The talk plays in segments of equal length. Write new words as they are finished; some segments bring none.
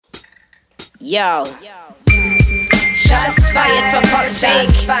Yo. Shots fired for fuck's sake.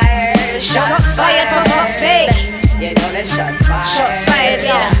 Shots fired for fuck's sake. You know that shots fired. Shots fired,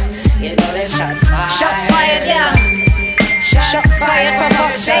 yeah. You know that shots fired. Shots fired, yeah. Shots fired for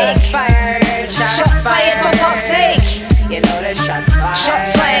fuck's sake. Shots fired for fuck's sake. You know that shots fired.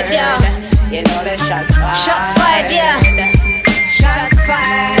 Shots fired, yeah. You know that shots fired. Shots fired, yeah. Shots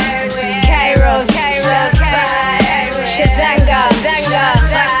fired. Kairos. Shots fired. Shazanga.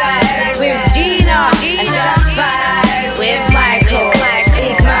 With Gina. And shots fired. With Michael.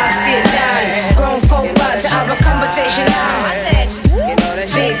 Big mouth, sit down. Grown folk about to have a conversation now.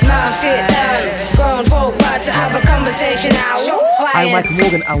 Big mouth, sit down. Grown folk about to have a conversation now. I'm Michael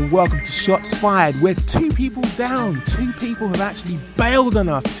Morgan and welcome to Shots Fired. We're two people down. Two people have actually bailed on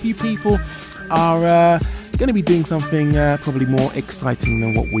us. Two people are going to be doing something probably more exciting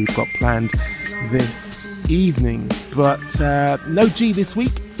than what we've got planned this evening. But no G this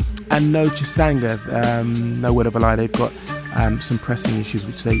week and no Chisanga. No word of a lie. They've got some pressing issues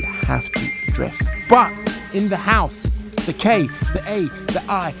which they have to address. But in the house, the K, the A, the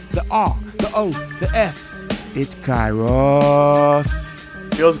I, the R, the O, the S. It's Kairos.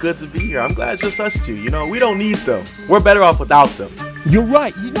 Feels good to be here. I'm glad it's just us two. You know, we don't need them. We're better off without them. You're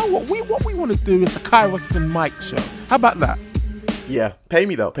right. You know what we want to do is the Kairos and Mike show. How about that? Yeah, pay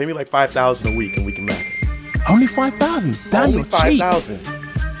me though. Pay me like $5,000 a week and we can make it. Only 5,000. Damn, only you're 5,000. cheap.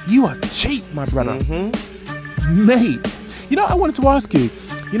 You are cheap, my brother. Mm-hmm. Mate. You know, I wanted to ask you.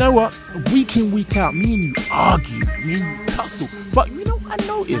 You know what? Week in, week out, me and you argue, me and you tussle. But you know, I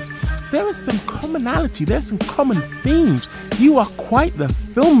noticed there is some commonality. There's some common themes. You are quite the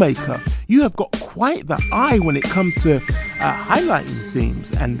filmmaker. You have got quite the eye when it comes to highlighting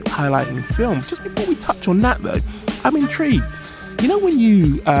themes and highlighting films. Just before we touch on that, though, I'm intrigued. You know, when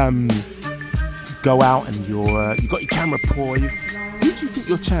you go out and you got your camera poised, who do you think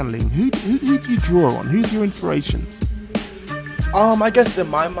you're channeling? Who do you draw on? Who's your inspirations? I guess in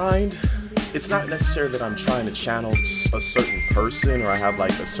my mind, it's not necessarily that I'm trying to channel a certain person or I have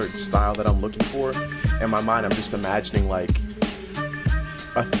like a certain style that I'm looking for. In my mind, I'm just imagining like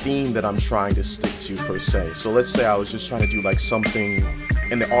a theme that I'm trying to stick to per se. So let's say I was just trying to do like something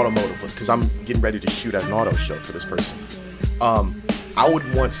in the automotive, because I'm getting ready to shoot at an auto show for this person. I would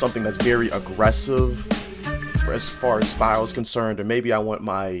want something that's very aggressive as far as style is concerned, or maybe I want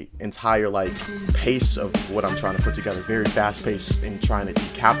my entire like pace of what I'm trying to put together very fast paced and trying to be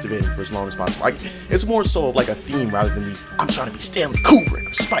captivating for as long as possible. It's more so of like a theme rather than me. I'm trying to be Stanley Kubrick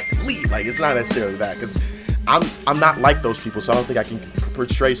or Spike Lee. Like, it's not necessarily that, because I'm not like those people, so I don't think I can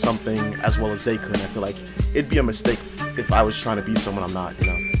portray something as well as they could. I feel like it'd be a mistake if I was trying to be someone I'm not, you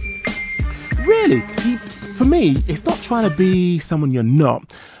know. Really? See, for me, it's not trying to be someone you're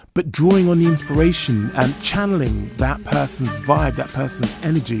not, but drawing on the inspiration and channeling that person's vibe, that person's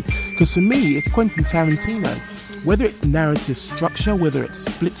energy. Because for me, it's Quentin Tarantino. Whether it's narrative structure, whether it's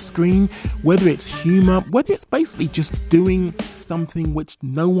split screen, whether it's humor, whether it's basically just doing something which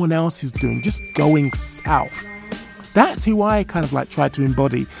no one else is doing, just going south. That's who I kind of like try to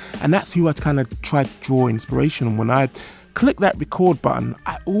embody, and that's who I kind of try to draw inspiration on. When I click that record button,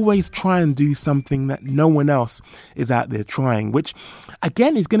 I always try and do something that no one else is out there trying, which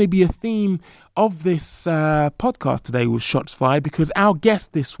again is going to be a theme of this podcast today with Shots Fired, because our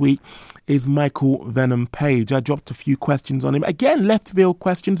guest this week is Michael Venom Page. I dropped a few questions on him. Again, left field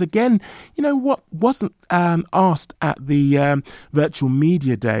questions. Again, you know what wasn't asked at the virtual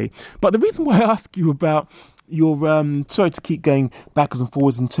media day. But the reason why I ask you about your sorry to keep going backwards and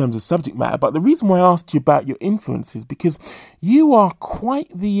forwards in terms of subject matter, but the reason why I asked you about your influences, because you are quite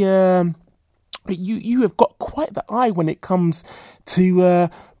the you have got quite the eye when it comes to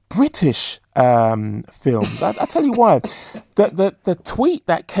British films. I tell you why. The tweet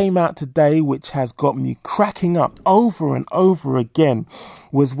that came out today, which has got me cracking up over and over again,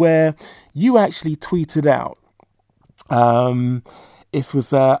 was where you actually tweeted out. It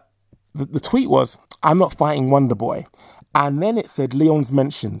was the tweet was, "I'm not fighting Wonderboy," and then it said Leon's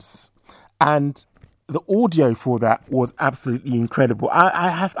mentions, and the audio for that was absolutely incredible.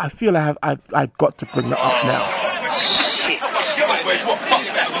 I feel I've got to bring that up now.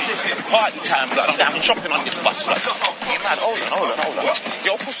 Party time, blood. I'm having shopping on this bus, blood. You mad? Hold on.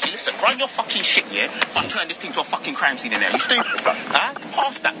 Yo, pussy, listen, run your fucking shit, yeah? I'll turn this thing to a fucking crime scene in there. You stupid, blood. Huh?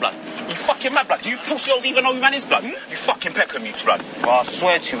 Pass that, blood. You fucking mad, blood. Do you pussy even know who man is, blood? You fucking peckermutes, blood. Well, I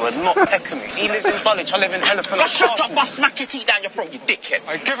swear to you, we're not peckermutes. He lives in Dulwich, I live in Elephant. Now shut up, I'll smack your teeth down your throat, you dickhead.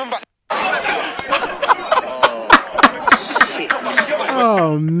 I give him back.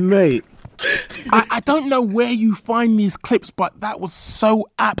 Oh, mate. I don't know where you find these clips, but that was so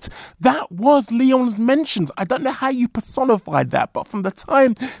apt. That was Leon's mentions. I don't know how you personified that, but from the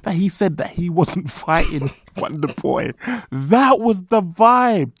time that he said that he wasn't fighting Wonder Boy, that was the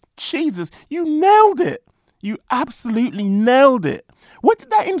vibe. Jesus, you nailed it. You absolutely nailed it. Where did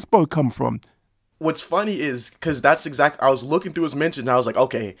that inspo come from? What's funny is because I was looking through his mention and I was like,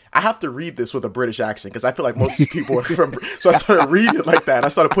 okay, I have to read this with a British accent because I feel like most people are from. So I started reading it like that. And I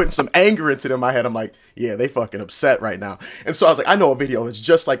started putting some anger into it in my head. I'm like, yeah, they fucking upset right now. And so I was like, I know a video that's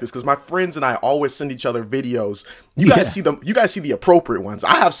just like this because my friends and I always send each other videos. You guys see them. You guys see the appropriate ones.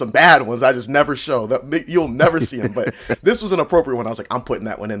 I have some bad ones I just never show. You'll never see them. But this was an appropriate one. I was like, I'm putting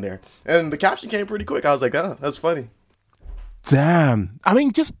that one in there. And the caption came pretty quick. I was like, oh, that's funny. Damn. I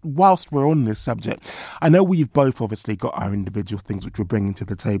mean, just whilst we're on this subject, I know we've both obviously got our individual things which we're bringing to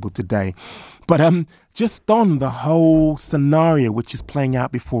the table today. But just on the whole scenario which is playing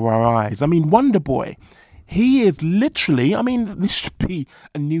out before our eyes. I mean, Wonder Boy, he is literally, I mean, this should be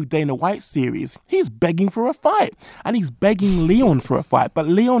a new Dana White series. He's begging for a fight. And he's begging Leon for a fight. But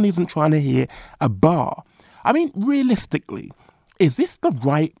Leon isn't trying to hear a bar. I mean, realistically, is this the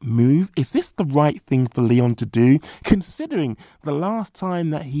right move? Is this the right thing for Leon to do? Considering the last time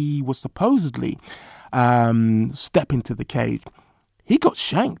that he was supposedly step into the cage, he got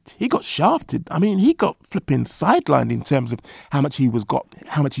shanked. He got shafted. I mean, he got flipping sidelined in terms of how much he was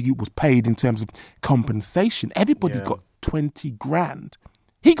paid in terms of compensation. Everybody got 20 grand.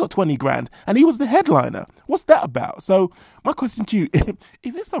 He got 20 grand and he was the headliner. What's that about? So my question to you,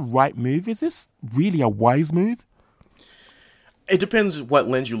 is this the right move? Is this really a wise move? It depends what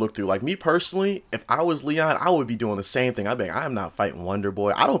lens you look through. Like me personally, if I was Leon, I would be doing the same thing. I'd be like, I am not fighting Wonder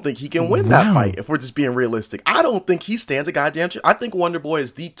Boy. I don't think he can win that fight if we're just being realistic. I don't think he stands a goddamn chance. I think Wonder Boy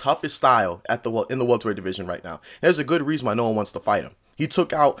is the toughest style in the welterweight division right now. There's a good reason why no one wants to fight him. He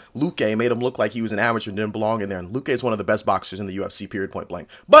took out Luque, made him look like he was an amateur and didn't belong in there. And Luque is one of the best boxers in the UFC, period, point blank.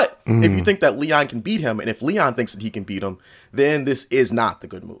 But if you think that Leon can beat him, and if Leon thinks that he can beat him, then this is not the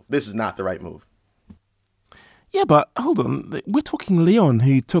good move. This is not the right move. Yeah, but hold on. We're talking Leon,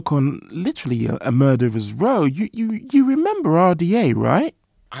 who took on literally a murderer's row. You remember RDA, right?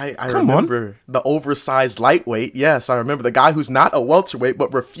 I remember the oversized lightweight. Yes, I remember the guy who's not a welterweight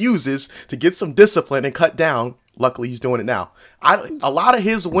but refuses to get some discipline and cut down. Luckily, he's doing it now. A lot of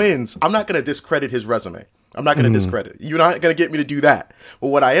his wins, I'm not going to discredit his resume. I'm not going to discredit it. You're not going to get me to do that. But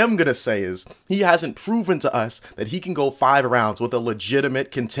what I am going to say is he hasn't proven to us that he can go 5 rounds with a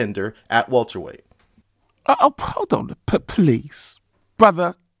legitimate contender at welterweight. Oh, hold on, please.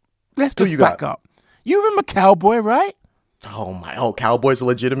 Brother, let's just back up. You remember Cowboy, right? Oh, Cowboy's a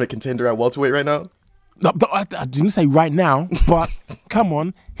legitimate contender at welterweight right now? No, I didn't say right now, but come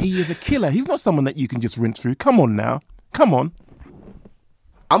on. He is a killer. He's not someone that you can just rinse through. Come on now. Come on.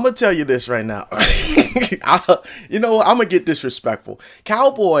 I'm going to tell you this right now. I'm going to get disrespectful.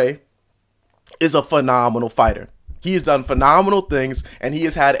 Cowboy is a phenomenal fighter. He has done phenomenal things, and he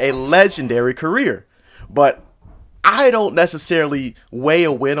has had a legendary career. But I don't necessarily weigh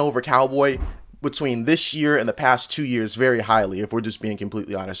a win over Cowboy between this year and the past 2 years very highly, if we're just being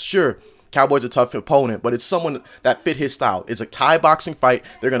completely honest. Sure, Cowboy's a tough opponent, but it's someone that fit his style. It's a Thai boxing fight.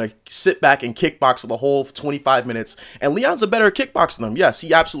 They're going to sit back and kickbox for the whole 25 minutes. And Leon's a better kickboxer than him. Yes,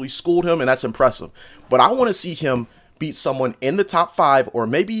 he absolutely schooled him, and that's impressive. But I want to see him beat someone in the top 5 or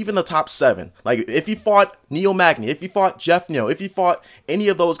maybe even the top 7. Like, if he fought Neil Magny, if he fought Jeff Neal, if he fought any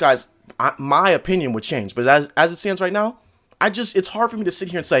of those guys, my opinion would change. But as it stands right now, it's hard for me to sit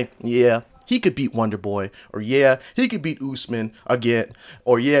here and say, yeah, he could beat Wonder Boy, or yeah, he could beat Usman again,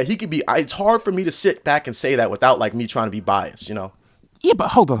 or yeah, he could beat. It's hard for me to sit back and say that without like me trying to be biased, you know? Yeah, but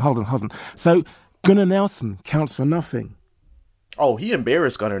hold on. So Gunnar Nelson counts for nothing. Oh, he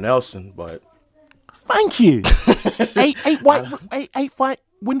embarrassed Gunnar Nelson, but thank you. eight fight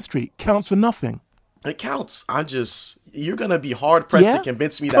win streak counts for nothing. It counts. You're going to be hard pressed to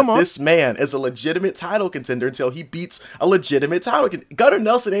convince me that this man is a legitimate title contender until he beats a legitimate title contender. Gunnar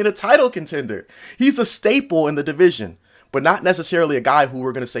Nelson ain't a title contender. He's a staple in the division, but not necessarily a guy who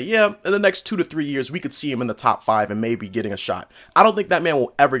we're going to say, yeah, in the next 2 to 3 years, we could see him in the top 5 and maybe getting a shot. I don't think that man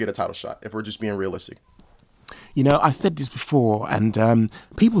will ever get a title shot if we're just being realistic. You know, I said this before, and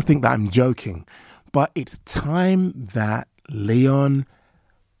people think that I'm joking, but it's time that Leon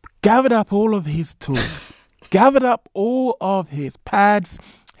gathered up all of his tools, gathered up all of his pads,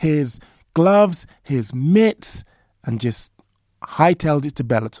 his gloves, his mitts, and just hightailed it to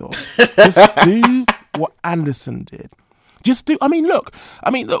Bellator. Just do what Anderson did. Look,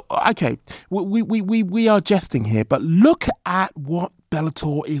 okay, we are jesting here, but look at what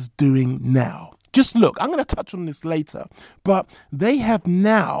Bellator is doing now. Just look, I'm going to touch on this later, but they have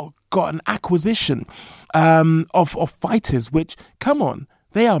now got an acquisition of fighters, which, come on,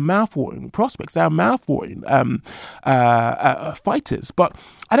 they are mouth-watering prospects. They are mouth-watering fighters. But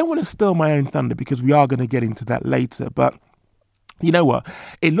I don't want to steal my own thunder because we are going to get into that later. But you know what?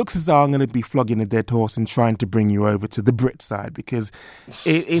 It looks as though I'm going to be flogging a dead horse and trying to bring you over to the Brit side, because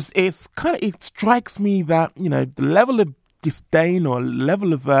it strikes me that, you know, the level of disdain or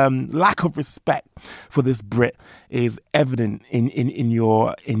level of lack of respect for this Brit is evident in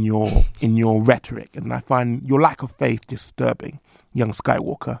your rhetoric, and I find your lack of faith disturbing, young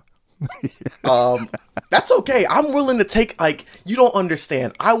Skywalker. That's okay. I'm willing to take, like, you don't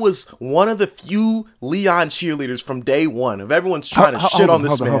understand. I was one of the few Leon cheerleaders from day one of everyone's trying to shit on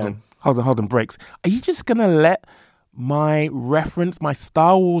this man. Hold on, breaks. Are you just gonna let my reference, my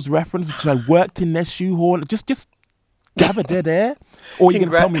Star Wars reference, which I worked in their shoehorn, just gather dead air? Or are you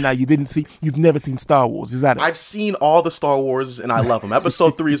gonna tell me now you've never seen Star Wars? Is that it? I've seen all the Star Wars and I love them.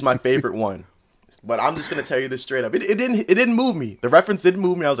 Episode 3 is my favorite one. But I'm just gonna tell you this straight up. It didn't move me. The reference didn't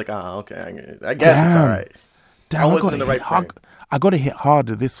move me. I was like, okay, I guess it's all right. Damn, I wasn't in the right frame. I got to hit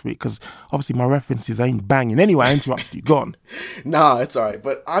harder this week because obviously my references ain't banging. Anyway, I interrupted you. Go on. Nah, it's all right.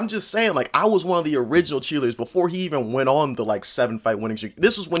 But I'm just saying, like, I was one of the original cheerleaders before he even went on the, like, 7-fight winning streak.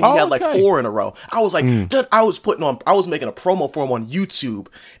 This was when he had, like, 4 in a row. I was like, I was making a promo for him on YouTube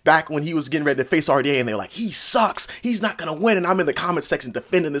back when he was getting ready to face RDA, and they're like, he sucks. He's not going to win. And I'm in the comment section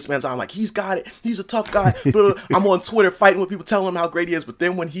defending this man. So I'm like, he's got it. He's a tough guy. I'm on Twitter fighting with people telling him how great he is. But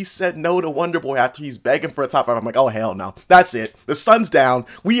then when he said no to Wonder Boy after he's begging for a top 5, I'm like, oh, hell no. That's it. The sun's down.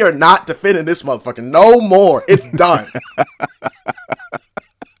 We are not defending this motherfucker no more. It's done.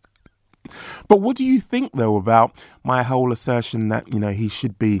 But what do you think, though, about my whole assertion that, you know, he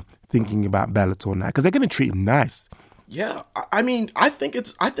should be thinking about Bellator now? Because they're going to treat him nice. Yeah, I mean, I think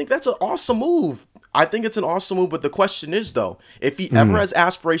that's an awesome move. I think it's an awesome move, but the question is, though, if he ever has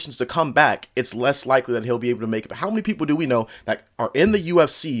aspirations to come back, it's less likely that he'll be able to make it. But how many people do we know that are in the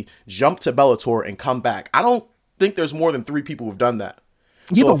UFC, jump to Bellator, and come back? I don't think there's more than 3 people who've done that.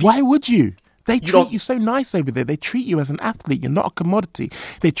 Yeah, but why would you? They treat you so nice over there. They treat you as an athlete. You're not a commodity.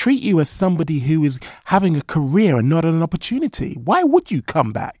 They treat you as somebody who is having a career and not an opportunity. Why would you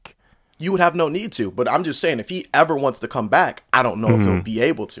come back? You would have no need to. But I'm just saying, if he ever wants to come back, I don't know if he'll be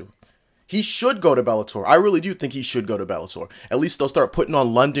able to. He should go to Bellator. I really do think he should go to Bellator. At least they'll start putting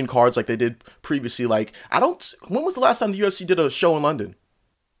on London cards like they did previously. Like, when was the last time the UFC did a show in London?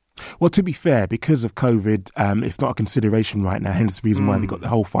 Well, to be fair, because of COVID, it's not a consideration right now. Hence the reason why they got the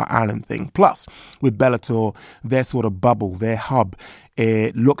whole Fight Island thing. Plus, with Bellator, their sort of bubble, their hub,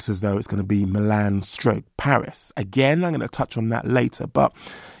 it looks as though it's going to be Milan/Paris. Again, I'm going to touch on that later. But,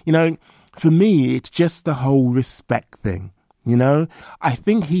 you know, for me, it's just the whole respect thing. You know, I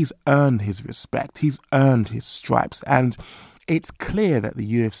think he's earned his respect. He's earned his stripes. And it's clear that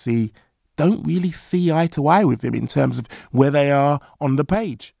the UFC don't really see eye to eye with him in terms of where they are on the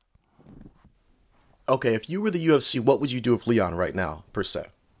page. Okay, if you were the UFC, what would you do with Leon right now, per se?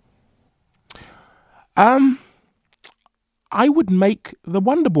 I would make the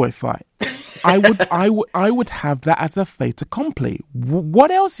Wonder Boy fight. I would have that as a fait accompli. What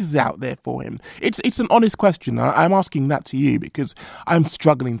else is out there for him? It's an honest question. I'm asking that to you because I'm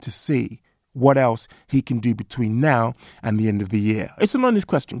struggling to see what else he can do between now and the end of the year. It's an honest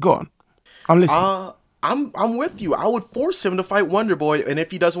question. Go on. I'm listening. I'm with you. I would force him to fight Wonder Boy, and if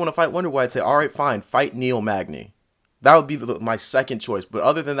he doesn't want to fight Wonder Boy, I'd say, all right, fine, fight Neil Magny. That would be my second choice. But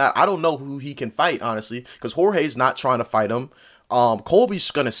other than that, I don't know who he can fight, honestly, because Jorge's not trying to fight him. Colby's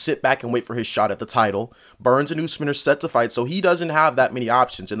just going to sit back and wait for his shot at the title. Burns and Usman are set to fight, so he doesn't have that many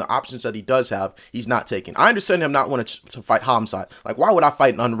options. And the options that he does have, he's not taking. I understand him not wanting to fight Hamzat. Like, why would I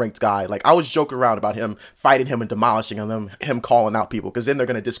fight an unranked guy? Like, I was joking around about him fighting him and demolishing him calling out people, because then they're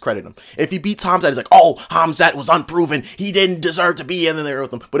going to discredit him. If he beats Hamzat, it's like, oh, Hamzat was unproven. He didn't deserve to be in there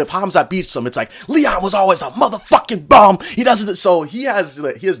with him. But if Hamzat beats him, it's like, Leon was always a motherfucking bum. He doesn't. So he has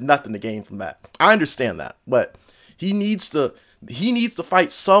nothing to gain from that. I understand that. But he needs to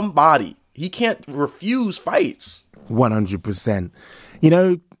fight somebody. He can't refuse fights. 100%. You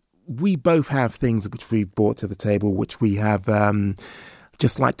know, we both have things which we've brought to the table, which we have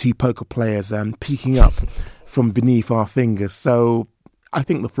just like 2 poker players peeking up from beneath our fingers. So I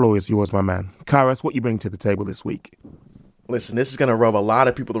think the floor is yours, my man. Kairos, what you bring to the table this week? Listen, this is going to rub a lot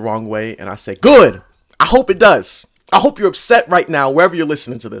of people the wrong way, and I say, good. I hope it does. I hope you're upset right now, wherever you're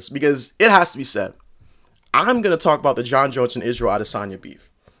listening to this, because it has to be said. I'm going to talk about the John Jones and Israel Adesanya beef.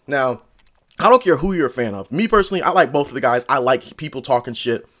 Now, I don't care who you're a fan of. Me personally, I like both of the guys. I like people talking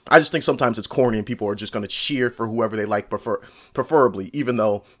shit. I just think sometimes it's corny and people are just going to cheer for whoever they like preferably, even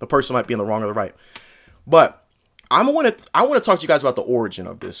though the person might be in the wrong or the right. But I want to talk to you guys about the origin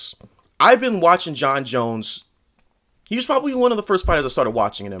of this. I've been watching Jon Jones. He was probably one of the first fighters I started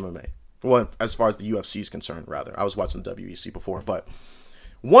watching in MMA. Well, as far as the UFC is concerned, rather. I was watching the WEC before, but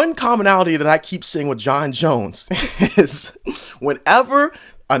one commonality that I keep seeing with Jon Jones is whenever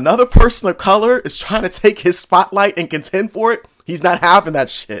another person of color is trying to take his spotlight and contend for it, he's not having that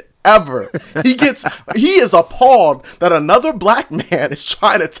shit. Ever. He is appalled that another black man is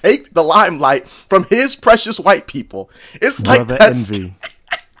trying to take the limelight from his precious white people. It's like that's envy.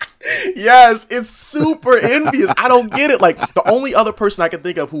 Yes, it's super envious. I don't get it. Like, the only other person I can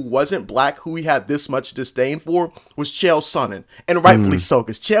think of who wasn't black, who he had this much disdain for, was Chael Sonnen. And rightfully so,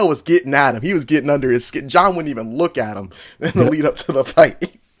 because Chael was getting at him. He was getting under his skin. Jon wouldn't even look at him in the lead up to the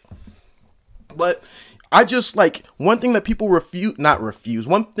fight. But I just, like, one thing that people one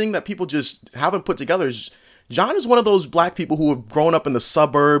thing that people just haven't put together is Jon is one of those black people who have grown up in the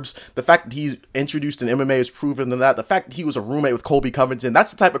suburbs. The fact that he's introduced in MMA is proven than that. The fact that he was a roommate with Colby Covington,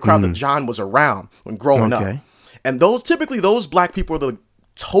 that's the type of crowd that Jon was around when growing up. And typically those black people are the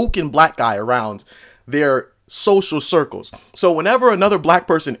token black guy around their social circles. So whenever another black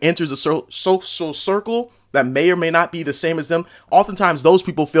person enters a social circle that may or may not be the same as them, oftentimes those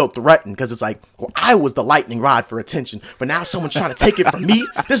people feel threatened because it's like, well, I was the lightning rod for attention, but now someone's trying to take it from me.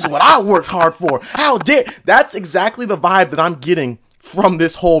 This is what I worked hard for. How dare? That's exactly the vibe that I'm getting from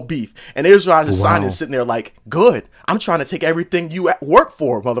this whole beef. And Israel Adesanya is sitting there like, good. I'm trying to take everything you work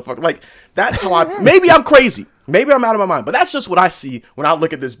for, motherfucker. Like, that's how maybe I'm crazy. Maybe I'm out of my mind, but that's just what I see when I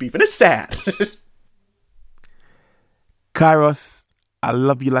look at this beef. And it's sad. Kairos, I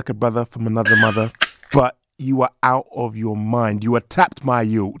love you like a brother from another mother, but you are out of your mind. You are tapped, my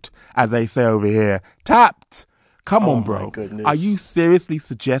youth, as they say over here. Tapped. Come on, bro. Are you seriously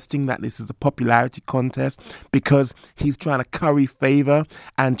suggesting that this is a popularity contest because he's trying to curry favor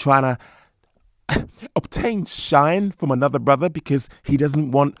and trying to obtain shine from another brother because he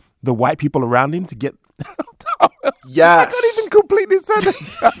doesn't want the white people around him to get... Yes. I can't even complete this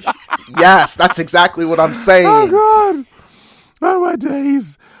sentence. Yes, that's exactly what I'm saying. Oh, God. Oh, my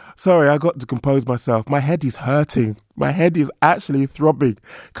days. Sorry, I got to compose myself. My head is hurting. My head is actually throbbing.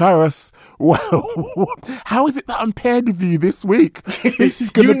 Kairos, wow. How is it that I'm paired with you this week? This is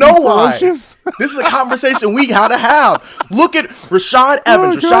going to be ferocious. Why. This is a conversation we gotta have. Look at Rashad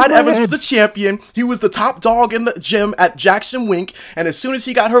Evans. Rashad Evans was a champion. He was the top dog in the gym at Jackson Wink. And as soon as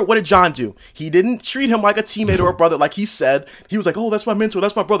he got hurt, what did Jon do? He didn't treat him like a teammate or a brother like he said. He was like, oh, that's my mentor.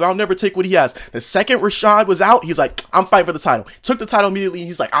 That's my brother. I'll never take what he has. The second Rashad was out, he's like, I'm fighting for the title. Took the title immediately.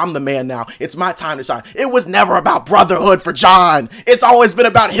 He's like, I'm the man now. It's my time to shine. It was never about brotherhood for Jon. It's always been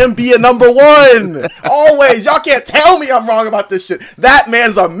about him being number one. Always. Y'all can't tell me I'm wrong about this shit. That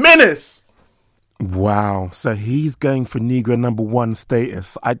man's a menace. Wow. So he's going for Negro number one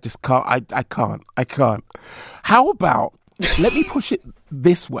status. I just can't. I can't. How about, let me push it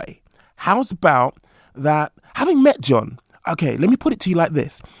this way. How's about that, having met Jon, okay, let me put it to you like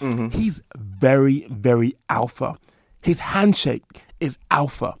this. He's very, very alpha. His handshake is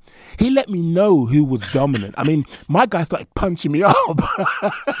alpha. He let me know who was dominant. I mean, my guy started punching me up.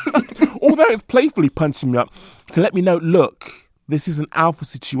 Although it's playfully punching me up to let me know, look, this is an alpha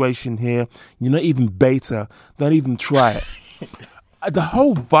situation here. You're not even beta. Don't even try it. The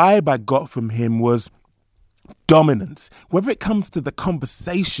whole vibe I got from him was dominance. Whether it comes to the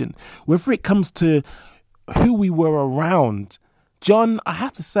conversation, whether it comes to who we were around, Jon, I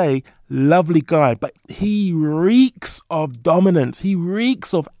have to say, lovely guy, but he reeks of dominance. He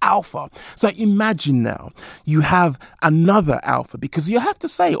reeks of alpha. So imagine now you have another alpha, because you have to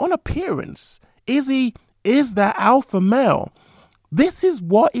say, on appearance, is that alpha male? This is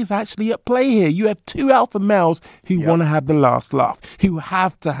what is actually at play here. You have two alpha males who want to have the last laugh, who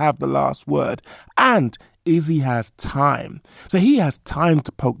have to have the last word. And Izzy has time. So he has time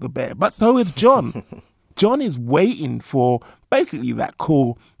to poke the bear. But so is Jon. Jon is waiting for basically that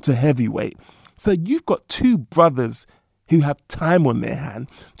call to heavyweight. So you've got two brothers who have time on their hand,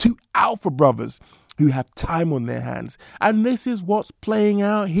 two alpha brothers who have time on their hands. And this is what's playing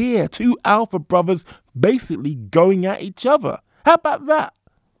out here. Two alpha brothers basically going at each other. How about that?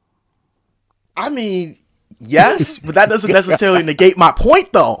 I mean, yes, but that doesn't necessarily negate my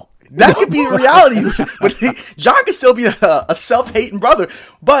point, though. That could be a reality. But Jon could still be a self-hating brother.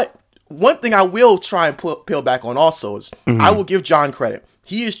 But one thing I will try and peel back on also is I will give Jon credit.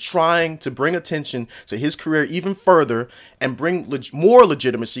 He is trying to bring attention to his career even further and bring more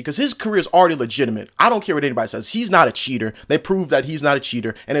legitimacy, because his career is already legitimate. I don't care what anybody says. He's not a cheater. They proved that he's not a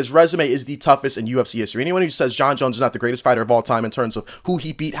cheater, and his resume is the toughest in UFC history. Anyone who says Jon Jones is not the greatest fighter of all time in terms of who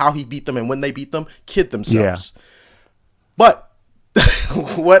he beat, how he beat them, and when they beat them, kid themselves. Yeah. But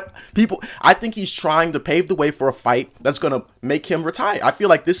I think he's trying to pave the way for a fight that's gonna make him retire. I feel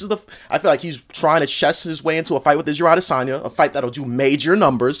like he's trying to chess his way into a fight with Israel Adesanya, a fight that'll do major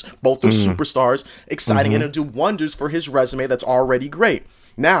numbers. Both are superstars, exciting, and it'll do wonders for his resume that's already great.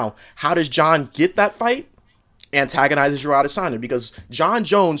 Now, how does John get that fight? Antagonize Israel Adesanya, because John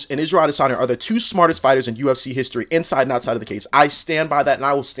Jones and Israel Adesanya are the two smartest fighters in UFC history, inside and outside of the cage. I stand by that, and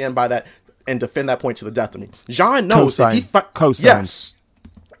I will stand by that and defend that point to the death of me. John knows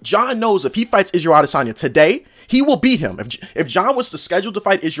John knows if he fights Israel Adesanya today, he will beat him. If John was to schedule to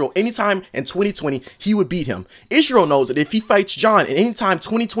fight Israel anytime in 2020, he would beat him. Israel knows that if he fights John at any time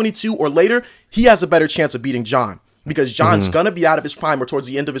 2022 or later, he has a better chance of beating John. Because John's going to be out of his prime or towards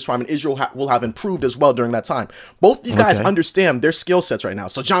the end of his prime, and Israel will have improved as well during that time. Both these guys understand their skill sets right now.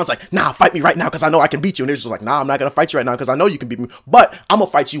 So John's like, nah, fight me right now because I know I can beat you. And Israel's like, nah, I'm not going to fight you right now because I know you can beat me. But I'm going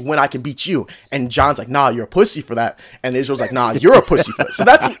to fight you when I can beat you. And John's like, nah, you're a pussy for that. And Israel's like, nah, you're a pussy for that.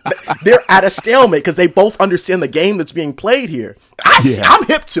 So they're at a stalemate because they both understand the game that's being played here. I'm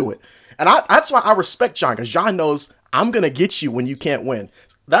hip to it. And that's why I respect John, because John knows I'm going to get you when you can't win.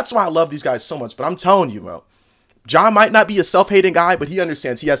 That's why I love these guys so much. But I'm telling you, bro, John might not be a self-hating guy, but he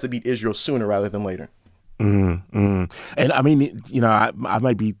understands he has to beat Israel sooner rather than later. And I mean, you know, I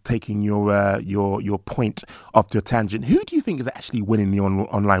might be taking your point off to a tangent. Who do you think is actually winning the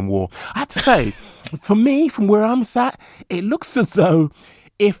online war? I have to say, for me, from where I'm sat, it looks as though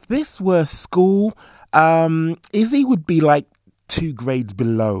if this were school, Izzy would be like 2 grades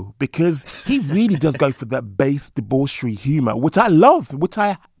below, because he really does go for that base debauchery humor, which I love, which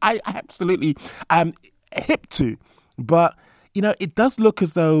I absolutely hip to. But you know, it does look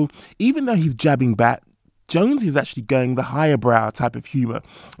as though even though he's jabbing back, Jones is actually going the higher brow type of humor,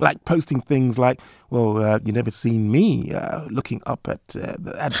 like posting things like, well, you never seen me looking up at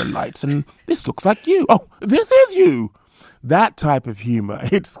the lights, and this looks like you. Oh, this is you. That type of humor.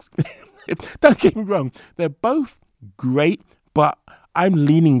 It's don't get me wrong, they're both great, but I'm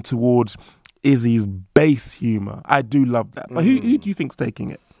leaning towards Izzy's base humor. I do love that. But who do you think's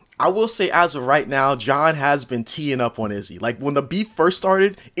taking it? I will say, as of right now, John has been teeing up on Izzy. Like, when the beef first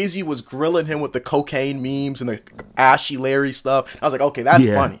started, Izzy was grilling him with the cocaine memes and the Ashy Larry stuff. I was like, okay, that's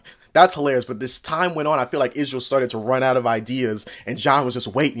funny. That's hilarious. But this time went on, I feel like Israel started to run out of ideas, and John was just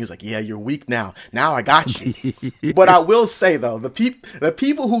waiting. He was like, yeah, you're weak now. Now I got you. But I will say, though, the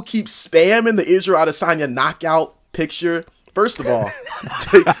people who keep spamming the Israel Adesanya knockout picture, first of all,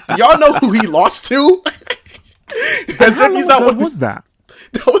 do y'all know who he lost to? How long ago was that?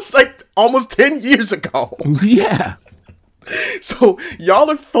 That was like almost 10 years ago. Yeah. So y'all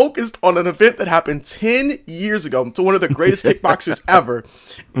are focused on an event that happened 10 years ago to one of the greatest kickboxers ever,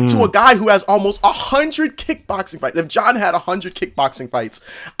 to a guy who has almost 100 kickboxing fights. If John had 100 kickboxing fights,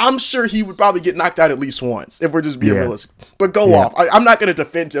 I'm sure he would probably get knocked out at least once, if we're just being realistic. But go off. I'm not going to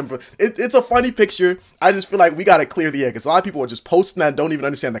defend him. It's a funny picture. I just feel like we got to clear the air, because a lot of people are just posting that and don't even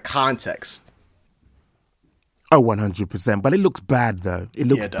understand the context. Oh, 100%. But it looks bad, though. It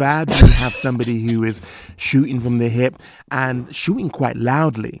looks bad when you have somebody who is shooting from the hip and shooting quite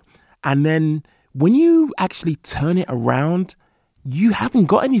loudly. And then when you actually turn it around, you haven't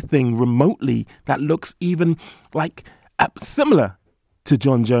got anything remotely that looks even like similar to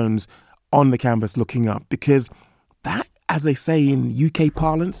John Jones on the canvas looking up. Because that, as they say in UK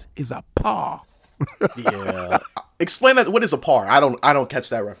parlance, is a par. Yeah. Explain that. What is a par? I don't catch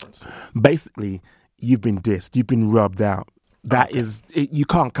that reference. Basically, you've been dissed. You've been rubbed out. That is, you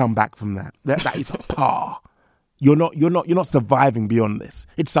can't come back from that. That is a par. You're not surviving beyond this.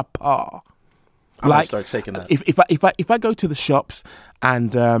 It's a par. I'm gonna start taking that. If I go to the shops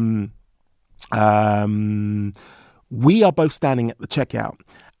and we are both standing at the checkout,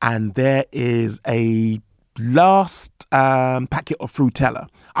 and there is a last packet of Frutella,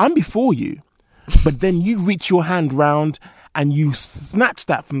 I'm before you, but then you reach your hand round and you snatch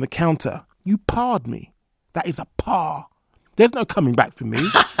that from the counter. You parred me. That is a par. There's no coming back for me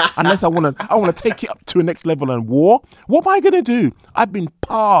unless I want to take it up to a next level and war. What am I going to do? I've been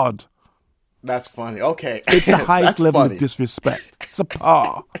parred. That's funny. Okay. It's the highest level of disrespect. It's a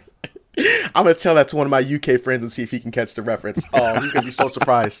par. I'm going to tell that to one of my UK friends and see if he can catch the reference. Oh, he's going to be so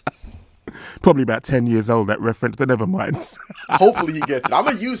surprised. Probably about 10 years old, that reference, but never mind. Hopefully he gets it. I'm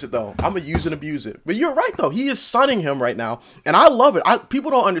going to use it, though. I'm going to use and abuse it. But you're right, though. He is sunning him right now, and I love it. People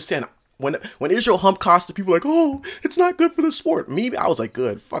don't understand. When Israel hump Costa, people are like, oh, it's not good for the sport. Me, I was like,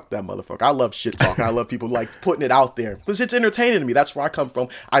 good. Fuck that motherfucker. I love shit talking. I love people like putting it out there. Because it's entertaining to me. That's where I come from.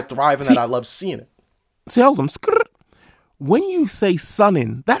 I thrive in that. I love seeing it. See, hold on. When you say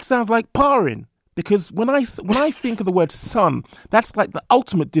sunning, that sounds like parring. Because when I think of the word sun, that's like the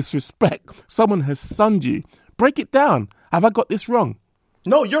ultimate disrespect. Someone has sunned you. Break it down. Have I got this wrong?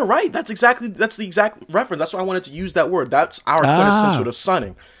 No, you're right. That's the exact reference. That's why I wanted to use that word. That's our quintessential to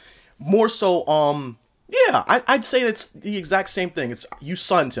sunning. More so, yeah, I'd say it's the exact same thing. It's you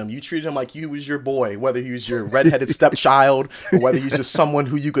sunned him. You treated him like you was your boy, whether he was your redheaded stepchild or whether he's just someone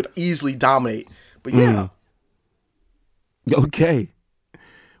who you could easily dominate. But yeah. Okay.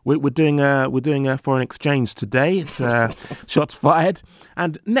 We're doing a foreign exchange today. It's shots fired.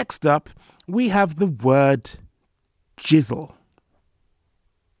 And next up, we have the word jizzle.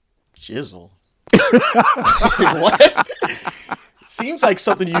 Jizzle? What? Seems like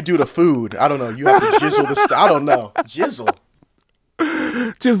something you do to food. I don't know. You have to jizzle the I don't know. Jizzle.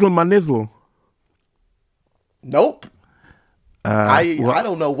 Jizzle my nizzle. Nope. I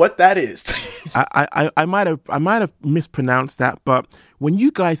don't know what that is. I might have mispronounced that, but when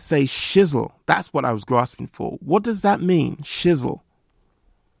you guys say shizzle, that's what I was grasping for. What does that mean? Shizzle.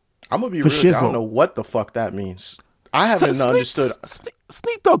 I'm gonna be real. I don't know what the fuck that means. I haven't understood.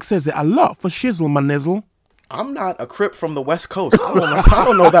 Snoop Dogg says it a lot for shizzle my nizzle. I'm not a Crip from the West Coast. I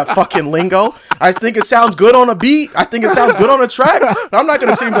don't know that fucking lingo. I think it sounds good on a beat. I think it sounds good on a track. I'm not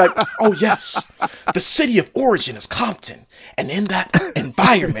gonna seem like, oh yes, the city of origin is Compton, and in that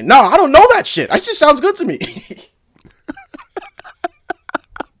environment. No, I don't know that shit. That just sounds good to me.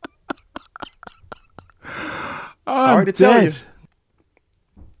 Sorry to tell you.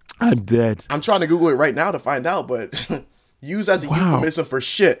 I'm dead. I'm trying to Google it right now to find out, but use as a euphemism for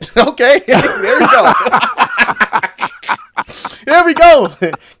shit. Okay, there we go. There we go.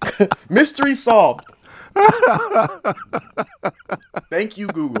 Mystery solved. Thank you,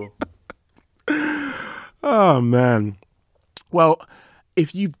 Google. Oh, man. Well,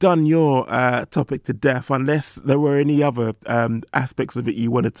 if you've done your topic to death, unless there were any other aspects of it you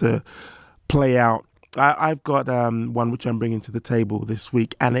wanted to play out, I've got one which I'm bringing to the table this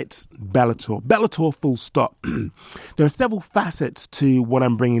week, and it's Bellator. Bellator full stop. There are several facets to what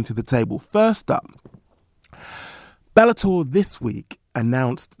I'm bringing to the table. First up, Bellator this week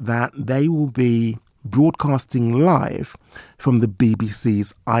announced that they will be broadcasting live from the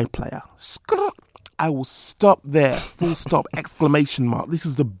BBC's iPlayer. I will stop there. Full stop, exclamation mark. This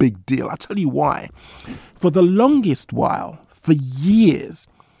is the big deal. I'll tell you why. For the longest while, for years,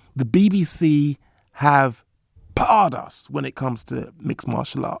 the BBC have parred us when it comes to mixed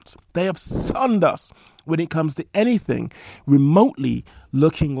martial arts. They have sunned us when it comes to anything remotely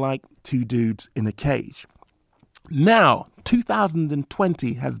looking like two dudes in a cage. Now,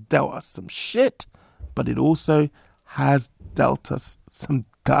 2020 has dealt us some shit, but it also has dealt us some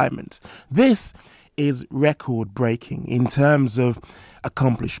diamonds. This is record-breaking in terms of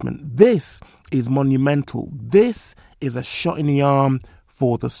accomplishment. This is monumental. This is a shot in the arm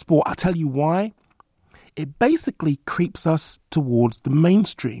for the sport. I'll tell you why. It basically creeps us towards the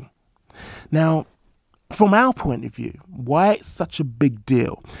mainstream. Now, from our point of view, why it's such a big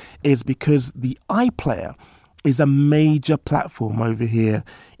deal is because the iPlayer is a major platform over here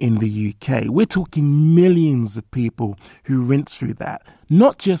in the UK. We're talking millions of people who rinse through that,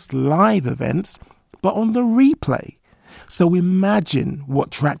 not just live events, but on the replay. So imagine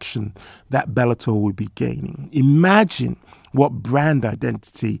what traction that Bellator will be gaining. Imagine what brand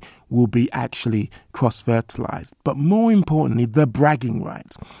identity will be actually cross-fertilized. But more importantly, the bragging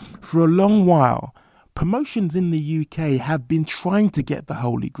rights. For a long while, promotions in the UK have been trying to get the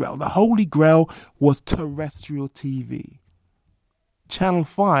Holy Grail. The Holy Grail was terrestrial TV. Channel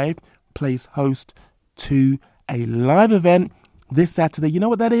 5 plays host to a live event this Saturday. You know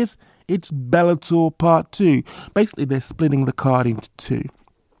what that is? It's Bellator Part 2. Basically, they're splitting the card into two.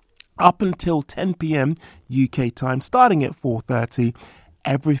 Up until 10 p.m. UK time, starting at 4:30,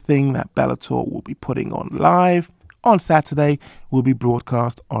 everything that Bellator will be putting on live on Saturday will be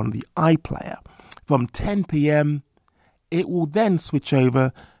broadcast on the iPlayer. From 10 p.m, it will then switch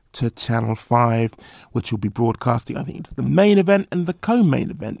over to Channel 5, which will be broadcasting, I think it's the main event and the co-main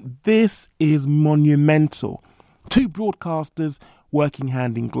event. This is monumental. Two broadcasters working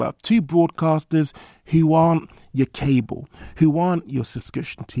hand in glove. Two broadcasters who aren't your cable, who aren't your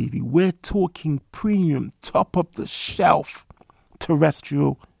subscription TV. We're talking premium, top of the shelf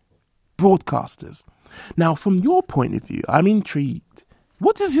terrestrial broadcasters. Now, from your point of view, I'm intrigued.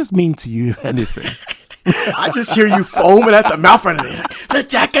 What does this mean to you, if anything? I just hear you foaming at the mouth right now. The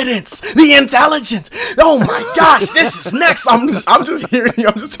decadence, the intelligence. Oh my gosh, this is next. I'm just hearing you.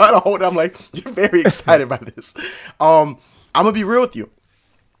 I'm just trying to hold it. I'm like, you're very excited by this. I'm gonna be real with you.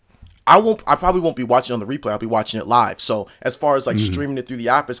 I probably won't be watching on the replay. I'll be watching it live. So as far as like streaming it through the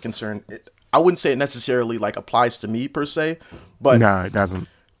app is concerned, I wouldn't say it necessarily like applies to me per se. But no, it doesn't.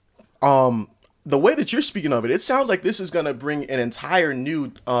 the way that you're speaking of it, it sounds like this is going to bring an entire new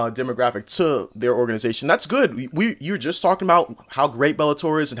demographic to their organization. That's good. You're just talking about how great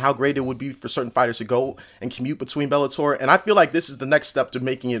Bellator is and how great it would be for certain fighters to go and commute between Bellator. And I feel like this is the next step to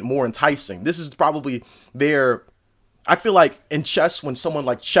making it more enticing. This is probably their, I feel like in chess, when someone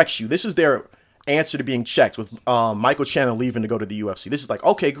like checks you, this is their answer to being checked with Michael Chandler leaving to go to the UFC. This is like,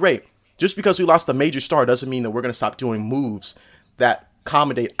 okay, great. Just because we lost a major star doesn't mean that we're going to stop doing moves that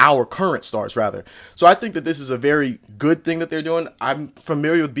accommodate our current stars, rather. So I think that this is a very good thing that they're doing. I'm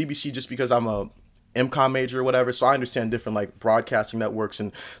familiar with BBC just because I'm a MCOM major or whatever, so I understand different like broadcasting networks,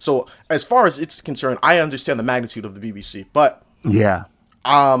 and so as far as it's concerned, I understand the magnitude of the BBC. But yeah,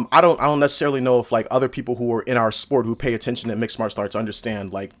 I don't necessarily know if like other people who are in our sport who pay attention to mixed martial arts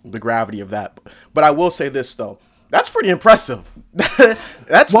understand like the gravity of that. But I will say this though, that's pretty impressive.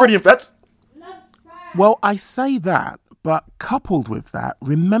 Well, I say that. But coupled with that,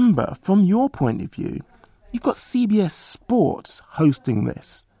 remember, from your point of view, you've got CBS Sports hosting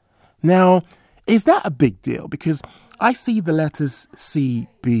this. Now, is that a big deal? Because I see the letters C,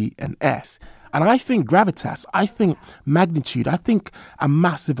 B, and S, and I think gravitas, I think magnitude, I think a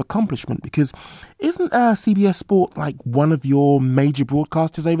massive accomplishment, because isn't CBS Sport like one of your major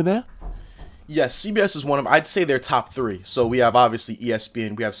broadcasters over there? Yes, CBS is one of, I'd say they're top three. So we have obviously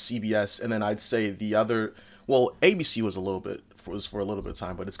ESPN, we have CBS, and then I'd say the other... Well, ABC was for a little bit of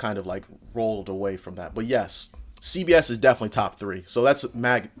time, but it's kind of like rolled away from that. But yes, CBS is definitely top three. So that's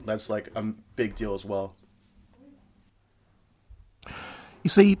like a big deal as well. You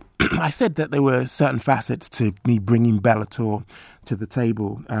see, I said that there were certain facets to me bringing Bellator to the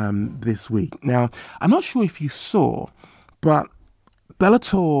table this week. Now, I'm not sure if you saw, but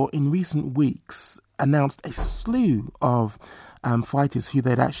Bellator in recent weeks announced a slew of fighters who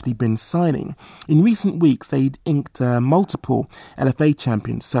they'd actually been signing. In recent weeks, they'd inked multiple LFA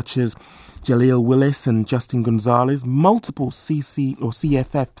champions such as Jaleel Willis and Justin Gonzalez, multiple CC or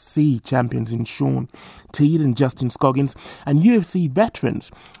CFFC champions in Sean Teed and Justin Scoggins, and UFC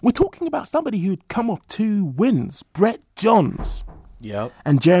veterans. We're talking about somebody who'd come off 2 wins, Brett Johns,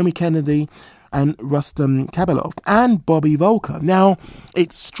 and Jeremy Kennedy, and Rustam Kabelov, and Bobby Volker. Now,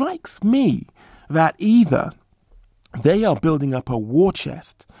 it strikes me that either they are building up a war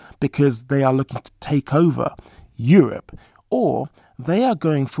chest because they are looking to take over Europe, or they are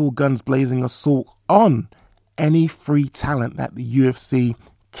going full guns blazing assault on any free talent that the UFC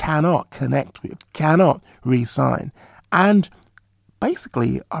cannot connect with, cannot re-sign, and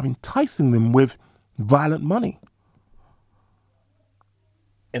basically are enticing them with violent money.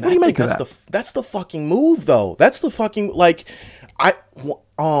 And what do you make of that? That's the fucking move, though. That's the fucking, like,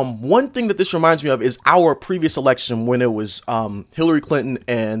 one thing that this reminds me of is our previous election when it was Hillary Clinton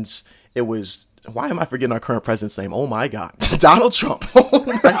and it was, why am I forgetting our current president's name? Oh my God, Donald Trump.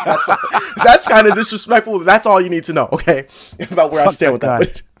 That's kind of disrespectful. That's all you need to know, okay, about where I stand with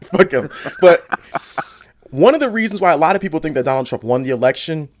that. Fuck him. But one of the reasons why a lot of people think that Donald Trump won the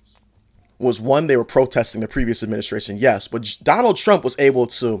election was, one, they were protesting the previous administration, yes, but Donald Trump was able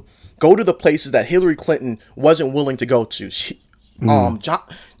to go to the places that Hillary Clinton wasn't willing to go to.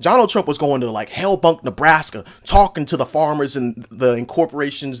 Donald Trump was going to like Hellbunk, Nebraska, talking to the farmers and the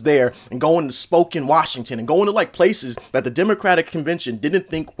incorporations there, and going to Spokane, Washington, and going to like places that the Democratic Convention didn't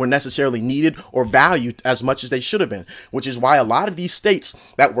think were necessarily needed or valued as much as they should have been, which is why a lot of these states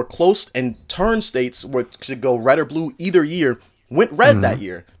that were close and turn states were to go red or blue either year went red that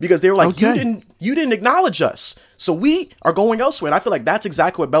year, because they were like, you didn't acknowledge us, so we are going elsewhere. And I feel like that's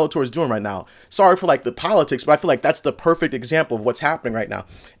exactly what Bellator is doing right now. Sorry for like the politics, but I feel like that's the perfect example of what's happening right now.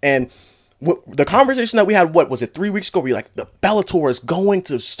 And the conversation that we had, what was it, 3 weeks ago, where like the Bellator is going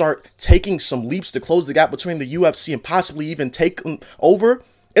to start taking some leaps to close the gap between the UFC and possibly even take them over.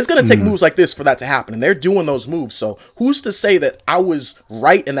 It's going to take moves like this for that to happen, and they're doing those moves. So who's to say that I was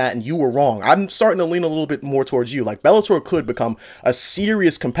right in that and you were wrong? I'm starting to lean a little bit more towards you. Like, Bellator could become a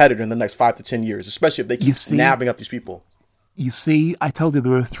serious competitor in the next 5 to 10 years, especially if they keep snapping up these people. You see, I told you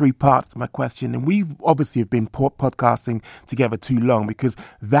there were 3 parts to my question, and we obviously have been podcasting together too long, because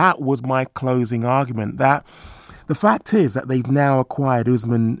that was my closing argument. That the fact is that they've now acquired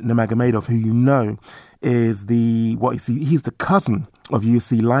Usman Nurmagomedov, who you know is he's the cousin of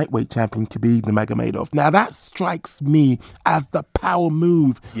UFC lightweight champion Khabib Nurmagomedov. Now that strikes me as the power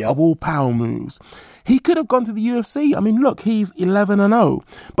move of all power moves. He could have gone to the UFC. I mean, look, he's 11-0.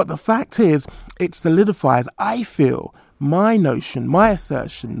 But the fact is, it solidifies, I feel, my notion, my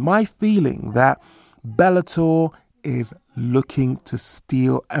assertion, my feeling that Bellator is looking to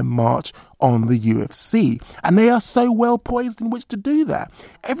steal a march on the UFC. And they are so well poised in which to do that.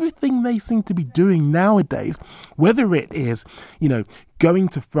 Everything they seem to be doing nowadays, whether it is, going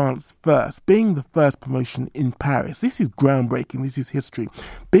to France first, being the first promotion in Paris, this is groundbreaking, this is history.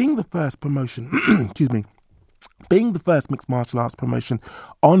 Being the first promotion, being the first mixed martial arts promotion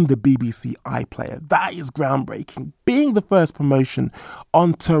on the BBC iPlayer, that is groundbreaking. Being the first promotion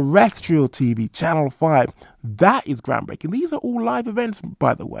on terrestrial TV, Channel 5, that is groundbreaking. These are all live events,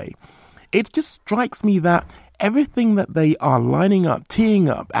 by the way. It just strikes me that everything that they are lining up, teeing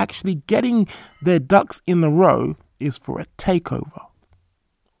up, actually getting their ducks in a row is for a takeover.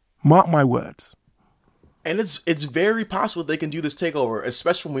 Mark my words. And it's very possible they can do this takeover,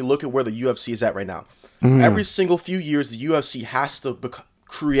 especially when we look at where the UFC is at right now. Every single few years, the UFC has to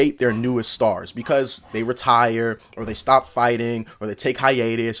create their newest stars because they retire or they stop fighting or they take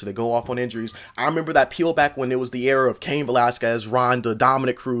hiatus or they go off on injuries. I remember that peel back when it was the era of Cain Velasquez, Ronda,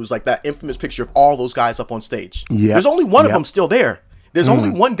 Dominic Cruz, like that infamous picture of all those guys up on stage. Yep. There's only one of them still there. There's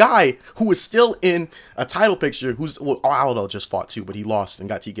only one guy who is still in a title picture Aldo just fought too, but he lost and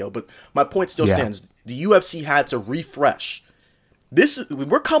got TKO. But my point still stands. The UFC had to refresh.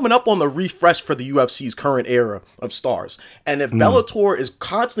 We're coming up on the refresh for the UFC's current era of stars. And if Bellator is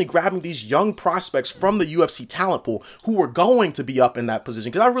constantly grabbing these young prospects from the UFC talent pool who are going to be up in that position,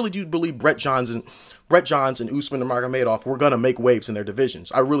 because I really do believe Brett Johns and Usman and Magomedov were going to make waves in their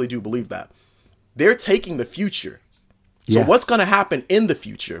divisions. I really do believe that. They're taking the future. So what's going to happen in the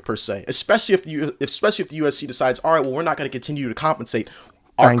future, per se, especially if the UFC decides, all right, well, we're not going to continue to compensate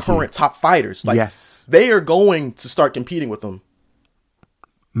our current top fighters. They are going to start competing with them.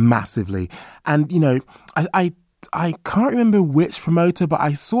 Massively. And, I can't remember which promoter, but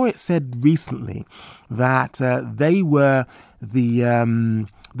I saw it said recently that they were the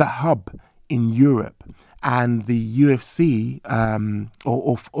hub in Europe, and the UFC,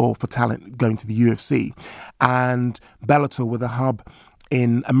 or for talent going to the UFC, and Bellator were the hub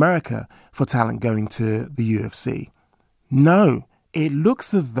in America for talent going to the UFC. No, it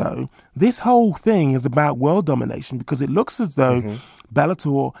looks as though this whole thing is about world domination, because it looks as though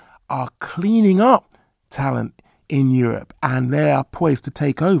Bellator are cleaning up talent in Europe and they are poised to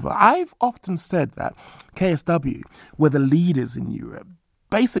take over. I've often said that KSW were the leaders in Europe.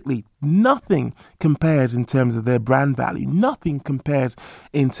 Basically, nothing compares in terms of their brand value. Nothing compares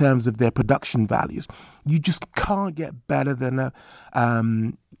in terms of their production values. You just can't get better than a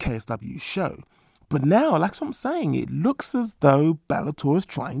KSW show. But now, like what I'm saying, it looks as though Bellator is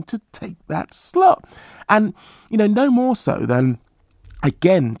trying to take that slot. And, no more so than,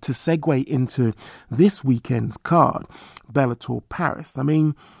 again, to segue into this weekend's card, Bellator Paris. I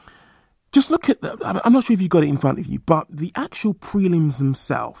mean, just look at I'm not sure if you got it in front of you, but the actual prelims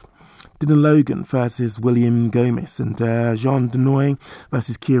themselves. Dylan Logan versus William Gomez and Jean Denoy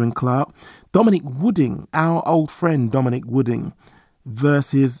versus Kieran Clark. Dominic Wooding, our old friend Dominic Wooding,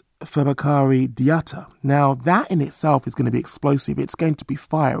 versus Fabakary Diatta. Now, that in itself is going to be explosive. It's going to be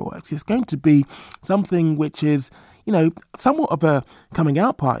fireworks. It's going to be something which is, somewhat of a coming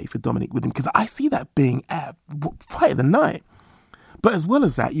out party for Dominic Wooding, because I see that being a fight of the night. But as well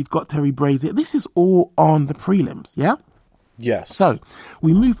as that, you've got Terry Brazier. This is all on the prelims, yeah? Yes. So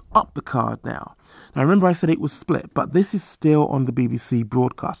we move up the card now. Now, remember I said it was split, but this is still on the BBC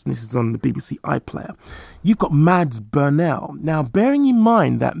broadcast, and this is on the BBC iPlayer. You've got Mads Burnell. Now, bearing in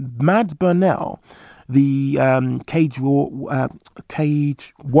mind that Mads Burnell, the Cage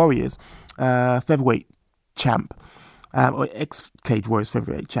Warriors featherweight champ, or ex-Cage Warriors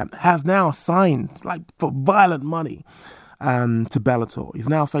featherweight champ, has now signed, for violent money, to Bellator. He's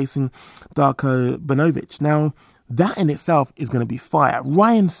now facing Darko Banovic. Now, that in itself is going to be fire.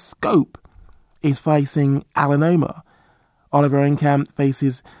 Ryan Scope is facing Alan Omer. Oliver Enkamp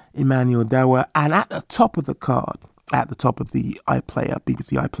faces Emmanuel Dawa. And at the top of the card, at the top of the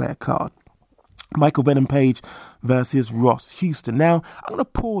BBC iPlayer card, Michael Venom Page versus Ross Houston. Now, I'm going to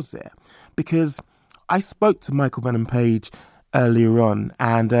pause there because I spoke to Michael Venom Page earlier on,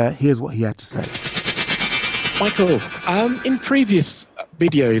 and here's what he had to say. Michael, in previous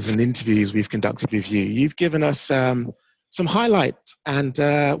videos and interviews we've conducted with you, you've given us some highlights and,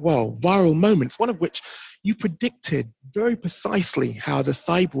 viral moments, one of which you predicted very precisely how the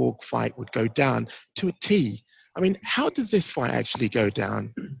Cyborg fight would go down to a T. I mean, how does this fight actually go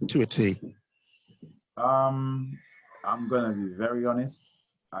down to a T? I'm going to be very honest.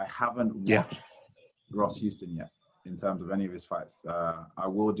 I haven't watched Ross Houston yet in terms of any of his fights. I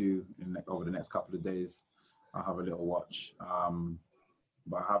will do over the next couple of days. I'll have a little watch,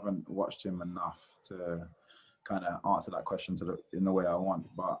 but I haven't watched him enough to kind of answer that question in the way I want.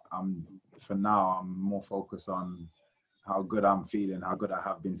 But for now, I'm more focused on how good I'm feeling, how good I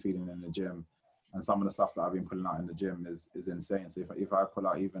have been feeling in the gym. And some of the stuff that I've been pulling out in the gym is insane. So if I pull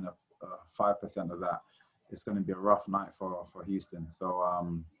out even a 5% of that, it's going to be a rough night for Houston. So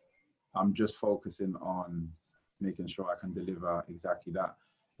I'm just focusing on making sure I can deliver exactly that.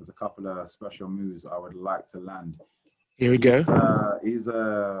 There's a couple of special moves I would like to land. Here we go. He's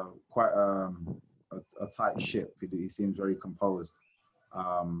quite a tight ship. He seems very composed,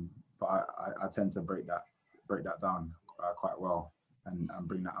 but I tend to break that down quite well and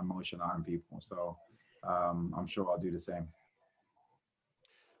bring that emotion out in people. So I'm sure I'll do the same.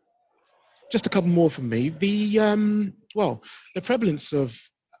 Just a couple more from me. The prevalence of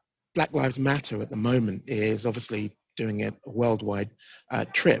Black Lives Matter at the moment is obviously doing a worldwide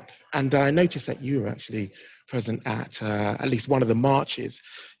trip. And I noticed that you were actually present at least one of the marches.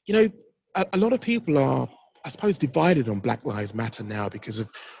 You know, a lot of people are, I suppose, divided on Black Lives Matter now because of,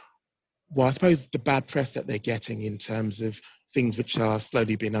 well, I suppose the bad press that they're getting in terms of things which are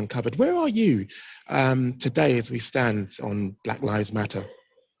slowly being uncovered. Where are you today as we stand on Black Lives Matter?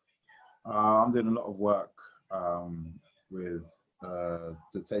 I'm doing a lot of work with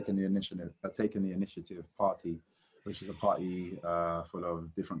the Taking the Initiative Party, which is a party full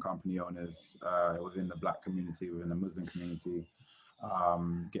of different company owners within the Black community, within the Muslim community,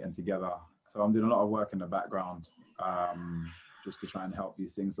 getting together. So I'm doing a lot of work in the background just to try and help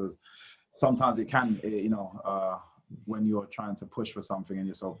these things. So sometimes it can, when you're trying to push for something and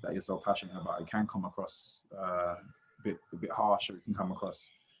you're so passionate about it, can come across a bit harsh, or it can come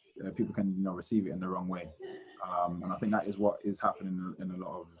across, people can receive it in the wrong way. And I think that is what is happening in a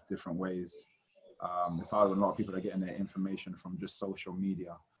lot of different ways. It's hard when a lot of people are getting their information from just social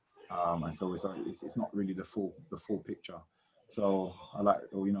media, and so it's not really the full picture. So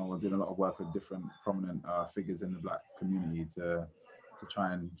we're doing a lot of work with different prominent figures in the Black community to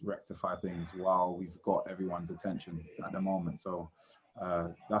try and rectify things while we've got everyone's attention at the moment. So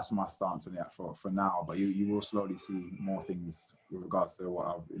that's my stance on that for now. But you will slowly see more things with regards to what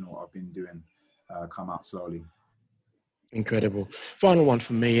I've been doing come out slowly. Incredible. Final one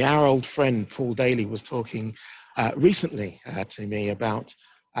from me. Our old friend Paul Daly was talking recently to me about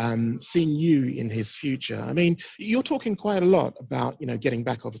seeing you in his future. I mean, you're talking quite a lot about, getting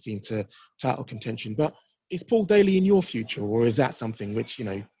back obviously into title contention, but is Paul Daly in your future, or is that something which,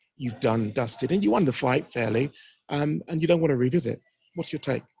 you've done, dusted, and you won the fight fairly, and you don't want to revisit? What's your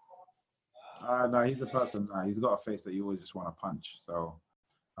take? No, he's a person. He's got a face that you always just want to punch. So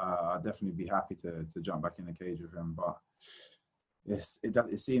I'd definitely be happy to jump back in the cage with him. But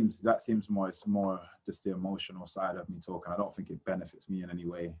it seems more, it's more just the emotional side of me talking. I don't think it benefits me in any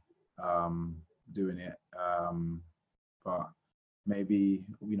way doing it. But maybe,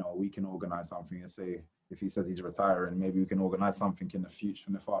 we can organize something and say, if he says he's retiring, maybe we can organize something in the future,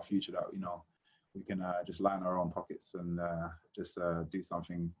 in the far future, that, we can just line our own pockets and just do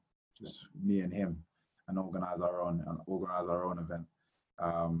something, just me and him, and organize our own event.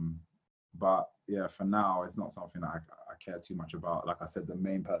 But yeah, for now, it's not something that I care too much about. Like I said, the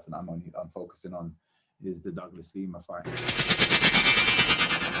main person I'm focusing on is the Douglas Lima fight.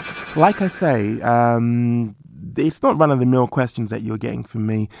 Like I say, it's not run-of-the-mill questions that you're getting from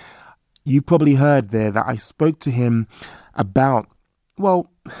me. You probably heard there that I spoke to him about,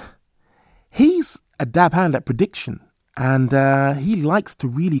 he's a dab hand at prediction, and he likes to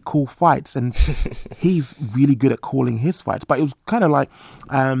really call fights, and he's really good at calling his fights. But it was kind of like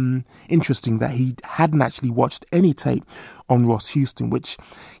interesting that he hadn't actually watched any tape on Ross Houston, which,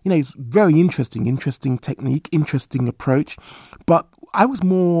 is very interesting technique, interesting approach. But I was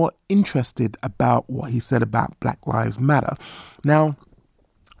more interested about what he said about Black Lives Matter. Now,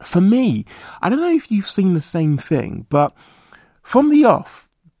 for me, I don't know if you've seen the same thing, but from the off,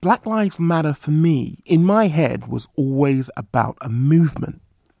 Black Lives Matter for me, in my head, was always about a movement.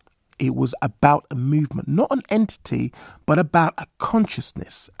 It was about a movement, not an entity, but about a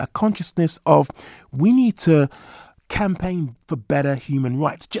consciousness of we need to campaign for better human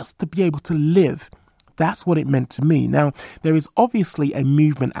rights, just to be able to live. That's what it meant to me. Now, there is obviously a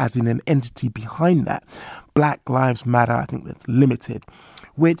movement as in an entity behind that. Black Lives Matter, I think that's limited,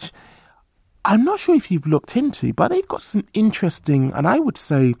 which I'm not sure if you've looked into, but they've got some interesting, and I would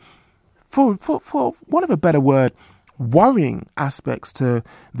say, for want of a better word, worrying aspects to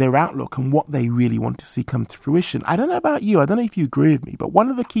their outlook and what they really want to see come to fruition. I don't know about you. I don't know if you agree with me, but one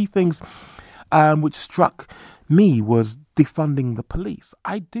of the key things which struck me was defunding the police.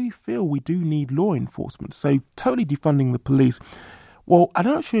 I do feel we do need law enforcement. So totally defunding the police. Well, I'm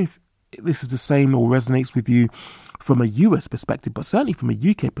not sure if this is the same or resonates with you from a US perspective, but certainly from a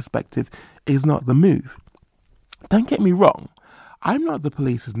UK perspective, is not the move. don't get me wrong, I'm not the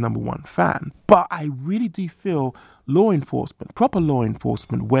police's number one fan, but I really do feel law enforcement, proper law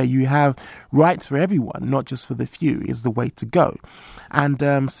enforcement, where you have rights for everyone, not just for the few, is the way to go.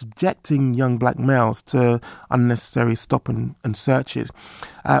 And subjecting young black males to unnecessary stop and searches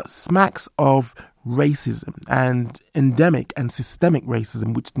smacks of racism, and endemic and systemic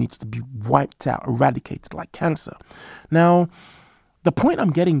racism, which needs to be wiped out, eradicated like cancer. Now, the point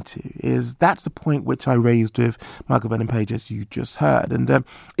I'm getting to is that's the point which I raised with Michael Venom Page, as you just heard. And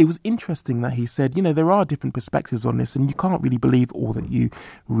it was interesting that he said, there are different perspectives on this, and you can't really believe all that you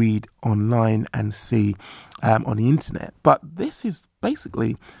read online and see on the internet. But this is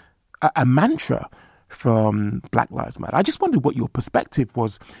basically a mantra from Black Lives Matter. I just wondered what your perspective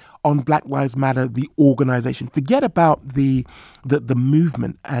was on Black Lives Matter, the organization. Forget about the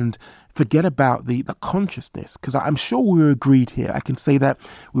movement and forget about the consciousness, because I'm sure we're agreed here. I can say that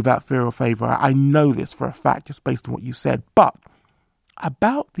without fear or favor. I know this for a fact just based on what you said. But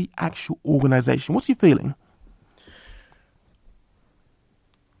about the actual organization, what's your feeling?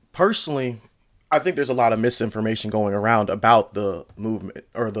 Personally, I think there's a lot of misinformation going around about the movement,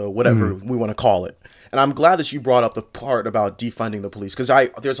 or the whatever we want to call it. And I'm glad that you brought up the part about defunding the police, because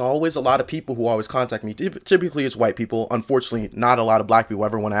there's always a lot of people who always contact me. Typically, it's white people. Unfortunately, not a lot of black people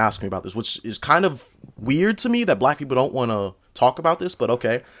ever want to ask me about this, which is kind of weird to me that black people don't want to talk about this. But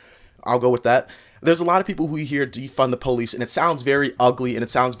okay, I'll go with that. There's a lot of people who hear defund the police, and it sounds very ugly and it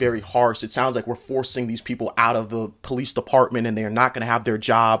sounds very harsh. It sounds like we're forcing these people out of the police department and they're not going to have their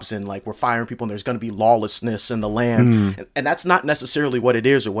jobs, and like we're firing people and there's going to be lawlessness in the land. And that's not necessarily what it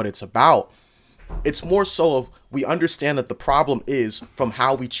is or what it's about. It's more so of, we understand that the problem is from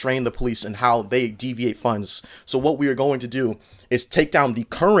how we train the police and how they deviate funds. So what we are going to do is take down the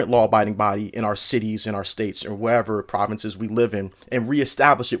current law-abiding body in our cities, in our states, or wherever provinces we live in, and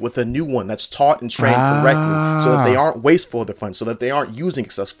reestablish it with a new one that's taught and trained correctly, so that they aren't wasteful of their funds, so that they aren't using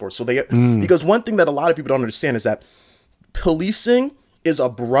excessive force. So because one thing that a lot of people don't understand is that policing is a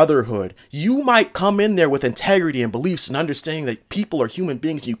brotherhood. You might come in there with integrity and beliefs and understanding that people are human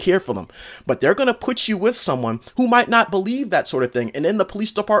beings and you care for them, but they're going to put you with someone who might not believe that sort of thing. And in the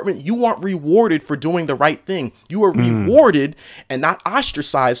police department, you aren't rewarded for doing the right thing. You are rewarded and not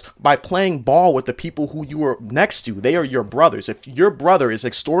ostracized by playing ball with the people who you are next to. They are your brothers. If your brother is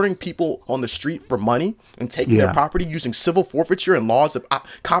extorting people on the street for money and taking their property using civil forfeiture and laws that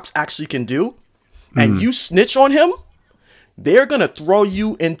cops actually can do, and you snitch on him, they're going to throw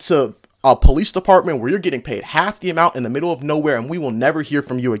you into a police department where you're getting paid half the amount in the middle of nowhere, and we will never hear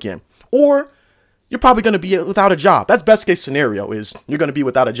from you again. Or you're probably going to be without a job. That's best case scenario, is you're going to be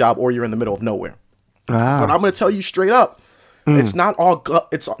without a job or you're in the middle of nowhere. But I'm going to tell you straight up, it's not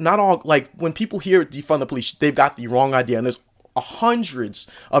all like when people hear defund the police, they've got the wrong idea. And there's hundreds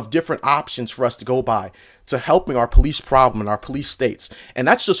of different options for us to go by to helping our police problem in our police states. And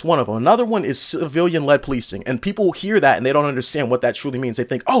that's just one of them. Another one is civilian-led policing. And people hear that and they don't understand what that truly means. They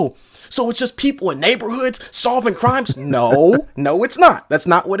think, oh, so it's just people in neighborhoods solving crimes? No, it's not. That's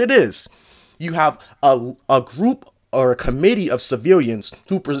not what it is. You have a group or a committee of civilians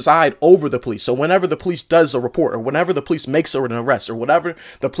who preside over the police. So whenever the police does a report, or whenever the police makes an arrest, or whenever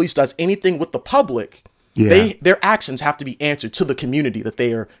the police does anything with the public, their actions have to be answered to the community that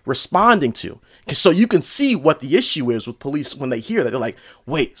they are responding to. So you can see what the issue is with police when they hear that. They're like,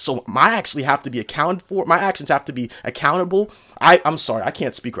 wait, so I actually have to be accounted for? My actions have to be accountable? I'm sorry, I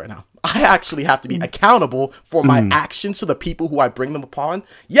can't speak right now. I actually have to be accountable for my actions to the people who I bring them upon?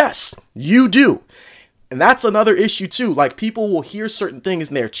 Yes, you do. And that's another issue too. Like, people will hear certain things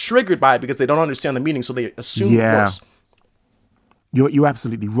and they're triggered by it because they don't understand the meaning, so they assume force. You're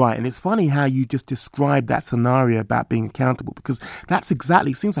absolutely right. And it's funny how you just described that scenario about being accountable, because that's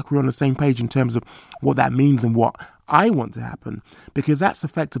exactly, it seems like we're on the same page in terms of what that means and what I want to happen, because that's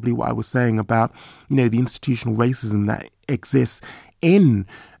effectively what I was saying about, the institutional racism that exists in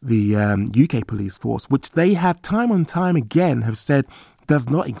the UK police force, which they have time and time again have said does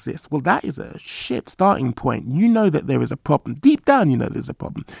not exist. Well, that is a shit starting point. You know that there is a problem. Deep down, you know there's a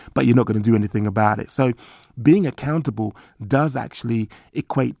problem, but you're not going to do anything about it. So being accountable does actually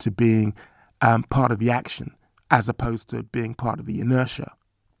equate to being part of the action as opposed to being part of the inertia.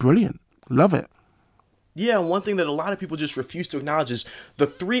 Brilliant. Love it. Yeah, and one thing that a lot of people just refuse to acknowledge is the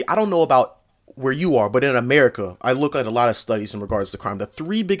three, I don't know about where you are, but in America, I look at a lot of studies in regards to crime. The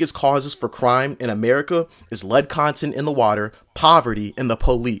three biggest causes for crime in America is lead content in the water, poverty, and the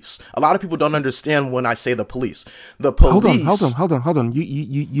police. A lot of people don't understand when I say the police. The police. Hold on.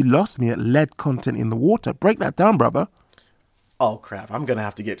 You lost me at lead content in the water. Break that down, brother. Oh, crap. I'm going to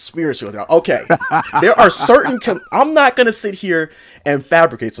have to get spiritual now. Okay. There are certain, I'm not going to sit here and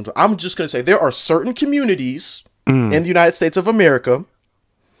fabricate something. I'm just going to say there are certain communities in the United States of America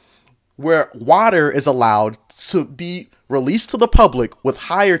where water is allowed to be released to the public with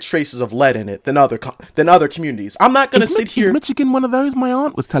higher traces of lead in it than other communities. I'm not going to sit here. Is Michigan one of those my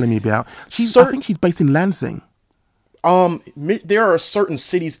aunt was telling me about? I think she's based in Lansing. There are certain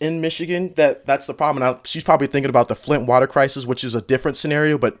cities in Michigan that's the problem. Now, she's probably thinking about the Flint water crisis, which is a different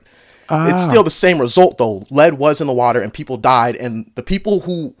scenario, but it's still the same result, though. Lead was in the water and people died, and the people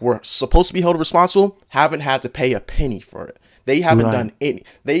who were supposed to be held responsible haven't had to pay a penny for it. They haven't done any.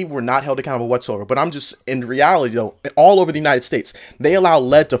 They were not held accountable whatsoever. But I'm just, in reality, though, all over the United States, they allow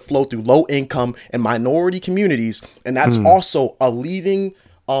lead to flow through low income and minority communities. And that's also a leading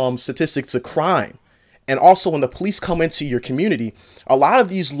statistic to crime. And also, when the police come into your community, a lot of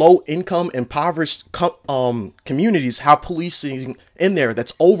these low income, impoverished communities have policing in there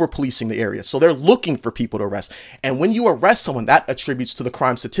that's over policing the area. So they're looking for people to arrest. And when you arrest someone, that attributes to the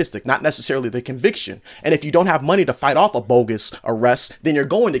crime statistic, not necessarily the conviction. And if you don't have money to fight off a bogus arrest, then you're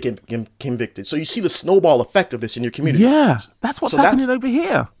going to get convicted. So you see the snowball effect of this in your community. Yeah, that's what's happening over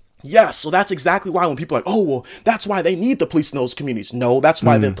here. Yes, so that's exactly why when people are like, oh, well, that's why they need the police in those communities. No, that's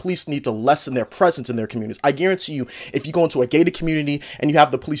why the police need to lessen their presence in their communities. I guarantee you, if you go into a gated community and you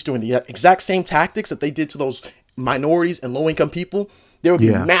have the police doing the exact same tactics that they did to those minorities and low-income people, there would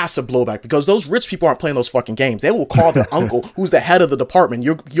be massive blowback because those rich people aren't playing those fucking games. They will call their uncle, who's the head of the department.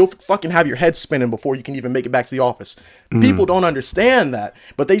 You'll fucking have your head spinning before you can even make it back to the office. People don't understand that,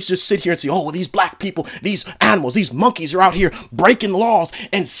 but they just sit here and say, oh, well, these black people, these animals, these monkeys are out here breaking laws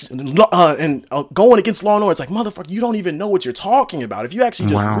and going against law and order. It's like, motherfucker, you don't even know what you're talking about. If you actually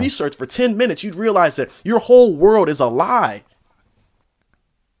just research for 10 minutes, you'd realize that your whole world is a lie.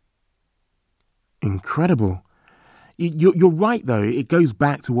 Incredible. You're right, though. It goes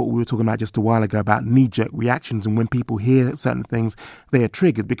back to what we were talking about just a while ago about knee-jerk reactions, and when people hear certain things, they are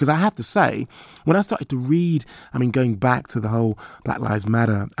triggered. Because I have to say, when I started to read, going back to the whole Black Lives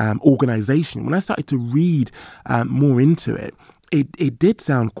Matter organization, when I started to read more into it, it did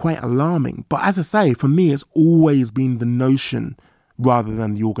sound quite alarming. But as I say, for me, it's always been the notion rather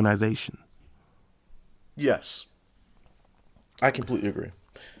than the organization. Yes, I completely agree.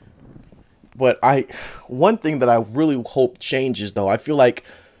 But one thing that I really hope changes, though, I feel like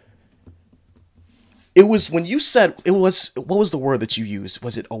it was when you said what was the word that you used?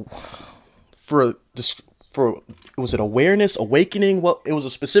 Was it was it awareness, awakening? Well, it was a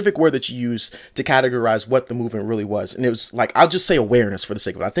specific word that you used to categorize what the movement really was. And it was like, I'll just say awareness for the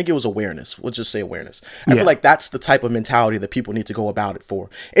sake of it. I think it was awareness. We'll just say awareness. I feel like that's the type of mentality that people need to go about it for.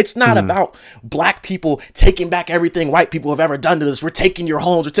 It's not about black people taking back everything white people have ever done to us. We're taking your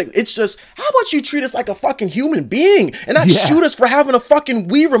homes. It's just, how about you treat us like a fucking human being and not shoot us for having a fucking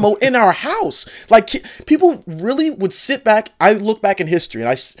Wii remote in our house? Like, people really would sit back. I look back in history,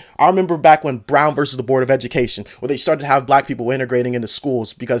 and I remember back when Brown versus the Board of Education, where they started to have black people integrating into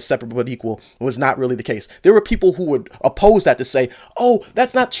schools because separate but equal was not really the case. There were people who would oppose that to say, oh,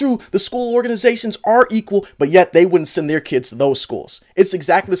 that's not true. The school organizations are equal, but yet they wouldn't send their kids to those schools. It's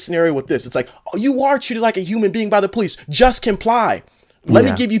exactly the scenario with this. It's like, oh, you are treated like a human being by the police. Just comply. Let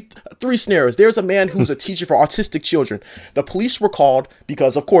me give you 3 scenarios. There's a man who's a teacher for autistic children. The police were called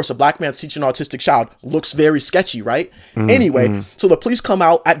because, of course, a black man teaching an autistic child looks very sketchy, right? Anyway, so the police come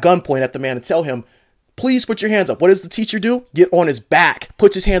out at gunpoint at the man and tell him, please put your hands up. What does the teacher do? Get on his back,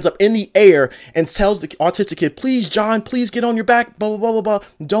 puts his hands up in the air, and tells the autistic kid, please, John, please get on your back, blah, blah, blah, blah,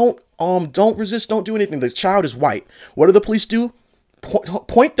 blah. Don't resist, don't do anything. The child is white. What do the police do?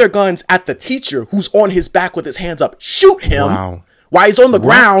 Point their guns at the teacher who's on his back with his hands up. Shoot him while he's on the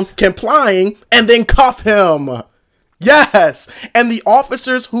ground complying, and then cuff him. Yes. And the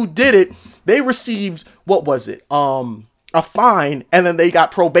officers who did it, they received, what was it? A fine, and then they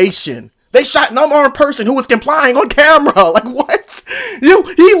got probation. They shot an unarmed person who was complying on camera. Like, what?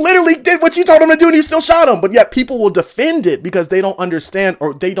 He literally did what you told him to do and you still shot him. But yet people will defend it because they don't understand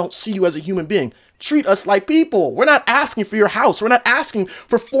or they don't see you as a human being. Treat us like people. We're not asking for your house. We're not asking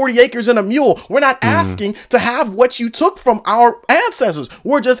for 40 acres and a mule. We're not asking to have what you took from our ancestors.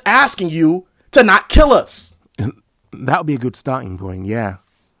 We're just asking you to not kill us. That would be a good starting point, yeah.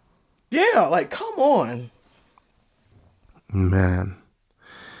 Yeah, like, come on. Man.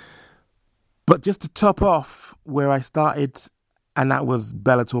 But just to top off where I started, and that was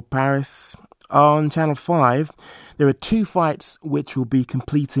Bellator Paris, on Channel 5, there are 2 fights which will be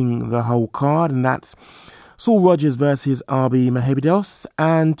completing the whole card, and that's Saul Rogers versus Arbi Mahabidos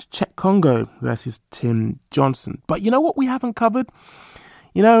and Cheick Kongo versus Tim Johnson. But you know what we haven't covered?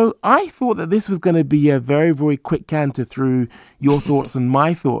 You know, I thought that this was going to be a very, very quick canter through your thoughts and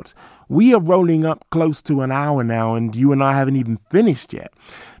my thoughts. We are rolling up close to an hour now, and you and I haven't even finished yet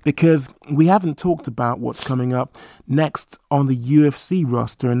because we haven't talked about what's coming up next on the UFC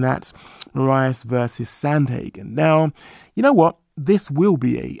roster, and that's Moraes versus Sandhagen. Now, you know what? This will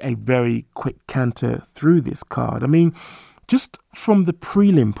be a very quick canter through this card. I mean, just from the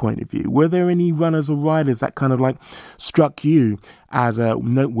prelim point of view, were there any runners or riders that kind of like struck you as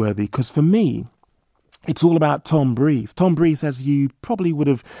noteworthy? Because for me, it's all about Tom Breeze. Tom Breeze, as you probably would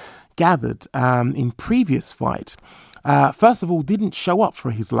have gathered in previous fights, first of all, didn't show up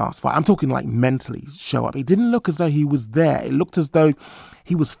for his last fight. I'm talking like mentally show up. It didn't look as though he was there. It looked as though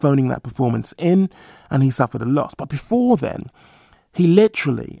he was phoning that performance in and he suffered a loss. But before then, he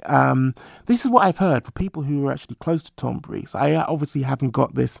literally, this is what I've heard for people who are actually close to Tom Breeze. I obviously haven't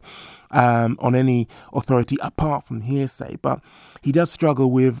got this on any authority apart from hearsay, but he does struggle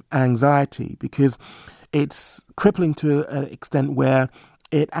with anxiety because it's crippling to an extent where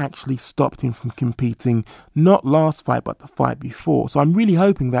it actually stopped him from competing, not last fight, but the fight before. So I'm really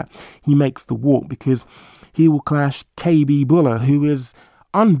hoping that he makes the walk because he will clash KB Buller, who is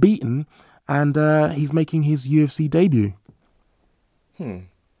unbeaten, and he's making his UFC debut. I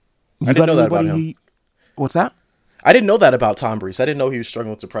didn't know that about him. What's that? I didn't know that about Tom Breeze. I didn't know he was struggling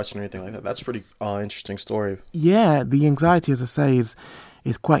with depression or anything like that. That's a pretty interesting story. Yeah, the anxiety, as I say, is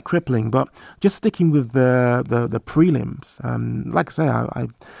quite crippling. But just sticking with the prelims, like I say,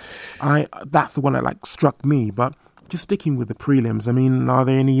 I that's the one that like struck me. But just sticking with the prelims, I mean, are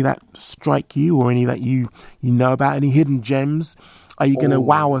there any that strike you, or any that you know about? Any hidden gems? Are you going to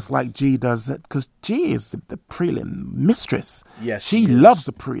wow us like G does? Because G is the prelim mistress. Yes, she loves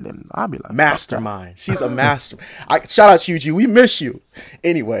the prelim. I'll be like mastermind. She's a master. Shout out to you, G. We miss you.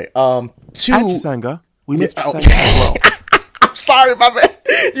 Anyway, and Chisanga. We miss Chisanga as well. I'm sorry, my man.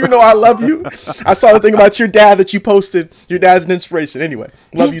 You know I love you. I saw the thing about your dad that you posted. Your dad's an inspiration. Anyway,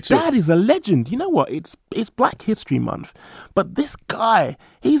 love you too. His dad is a legend. You know what? It's Black History Month, but this guy,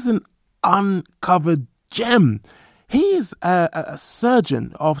 he's an uncovered gem. He is a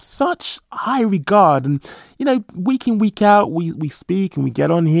surgeon of such high regard. And, you know, week in, week out, we speak and we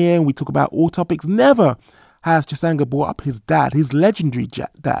get on here and we talk about all topics. Never has Chisanga brought up his dad, his legendary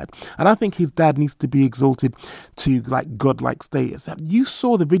dad. And I think his dad needs to be exalted to, like, godlike status. You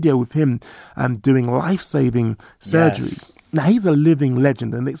saw the video with him doing life-saving surgery. Yes. Now, he's a living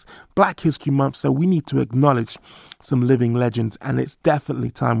legend, and it's Black History Month, so we need to acknowledge some living legends. And it's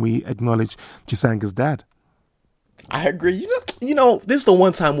definitely time we acknowledge Chisanga's dad. I agree. You know, this is the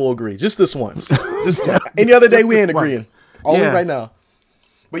one time we'll agree. Just this once. Just any other day we ain't agreeing. Only right now.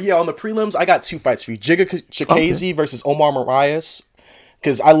 But yeah, on the prelims, I got two fights for you. Giga Chikadze versus Omar Moraes.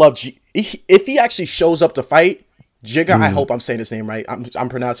 Because I love if he actually shows up to fight, Giga, I hope I'm saying his name right. I'm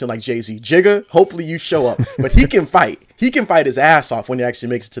pronouncing like Jay-Z. Giga, hopefully you show up. But he can fight. He can fight his ass off when he actually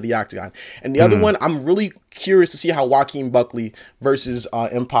makes it to the octagon. And the other one, I'm really curious to see how Joaquin Buckley versus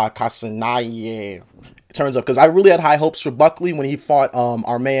Impa Kasanayem turns up, because I really had high hopes for Buckley when he fought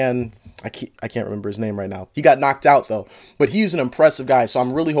our man. I can't remember his name right now. He got knocked out though, but he's an impressive guy, so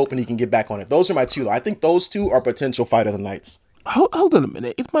I'm really hoping he can get back on it. Those are my two though. I think those two are potential fight of the nights. Hold on a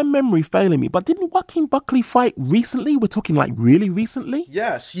minute. Is my memory failing me? But didn't Joaquin Buckley fight recently? We're talking like really recently?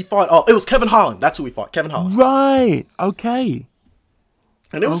 Yes, he fought. Oh, it was Kevin Holland. That's who he fought. Kevin Holland. Right. Okay.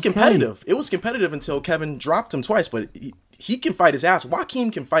 And it was competitive. It was competitive until Kevin dropped him twice, but he can fight his ass.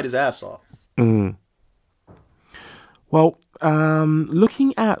 Joaquin can fight his ass off. Well,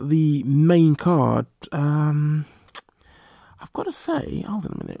 looking at the main card, I've got to say, hold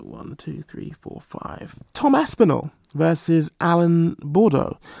on a minute, 1, 2, 3, 4, 5. Tom Aspinall versus Alan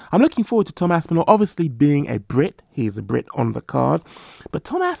Bordeaux. I'm looking forward to Tom Aspinall, obviously being a Brit. He is a Brit on the card. But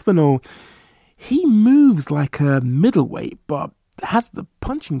Tom Aspinall, he moves like a middleweight, but has the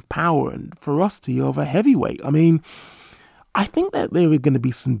punching power and ferocity of a heavyweight. I mean, I think that there are going to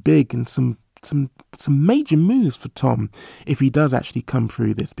be some big and some major moves for Tom if he does actually come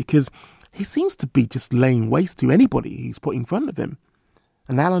through this, because he seems to be just laying waste to anybody he's put in front of him.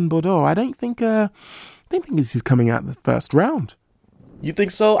 And Alan Bordeaux, I don't think this is coming out in the first round. You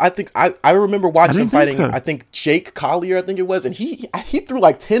think so? I remember watching him fighting, I think Jake Collier, I think it was, and he threw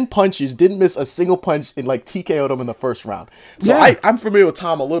like 10 punches, didn't miss a single punch, and like TKO'd him in the first round. So yeah. I'm familiar with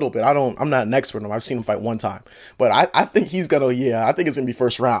Tom a little bit. I'm not an expert on him. I've seen him fight one time. But I think he's gonna, I think it's gonna be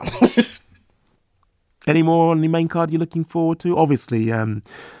first round. Any more on the main card you're looking forward to? Obviously, Marlon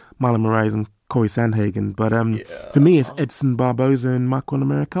Moraes and Corey Sandhagen, but for me it's Edson Barboza and Marco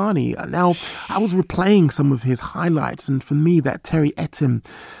Americani. Now, I was replaying some of his highlights, and for me that Terry Etim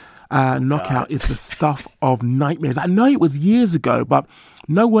knockout is the stuff of nightmares. I know it was years ago, but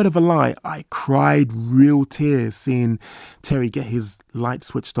no word of a lie, I cried real tears seeing Terry get his light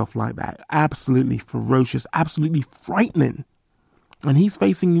switched off like that. Absolutely ferocious, absolutely frightening. And he's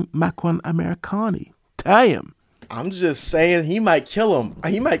facing Makwan Amirkhani. Damn. I'm just saying he might kill him.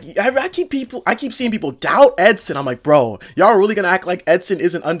 I keep seeing people doubt Edson. I'm like, bro, y'all are really gonna act like Edson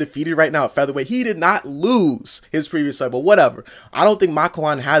isn't undefeated right now at featherweight? He did not lose his previous fight, but whatever. I don't think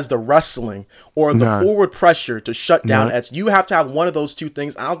Makwan has the wrestling or the forward pressure to shut down Edson. You have to have one of those two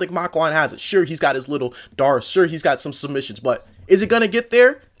things. I don't think Makwan has it. Sure, he's got his little darts. Sure, he's got some submissions, but is it gonna get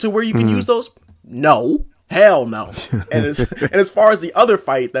there to where you can use those? No. Hell no. And as far as the other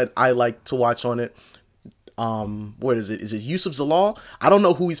fight that I like to watch on it, what is it? Is it Yusuf Zalal? I don't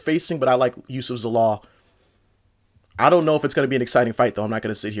know who he's facing, but I like Yusuf Zalal. I don't know if it's going to be an exciting fight, though. I'm not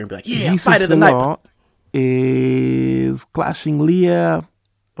going to sit here and be like, yeah, Yusuf fight of the night. Is clashing Ilya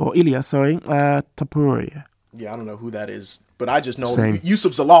Topuria. Yeah, I don't know who that is, but I just know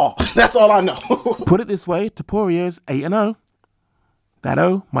Yusuf Zalal. That's all I know. Put it this way, Topuria is 8-0. That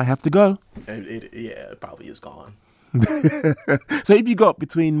O might have to go. It probably is gone. So who you got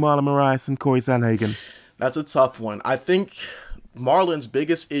between Marlon Moraes and Corey Sandhagen? That's a tough one. I think Marlon's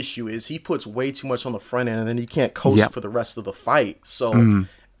biggest issue is he puts way too much on the front end and then he can't coast for the rest of the fight. So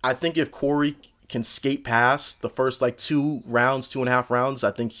I think if Corey can skate past the first 2.5 rounds,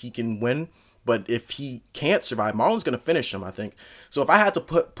 I think he can win. But if he can't survive, Marlon's going to finish him, I think. So if I had to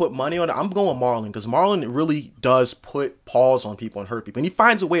put money on it, I'm going Marlon, because Marlon really does put paws on people and hurt people. And he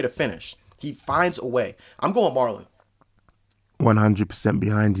finds a way to finish. He finds a way. I'm going Marlon. 100%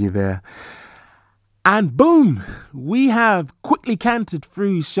 behind you there. And boom, we have quickly cantered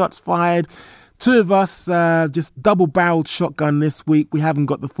through shots fired. Two of us just double-barreled shotgun this week. We haven't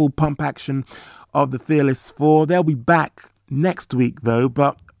got the full pump action of the Fearless 4. They'll be back next week, though.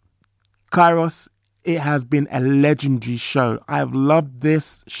 But Kairos, it has been a legendary show. I have loved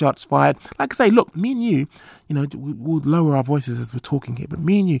this shots fired. Like I say, look, me and you, we'll lower our voices as we're talking here. But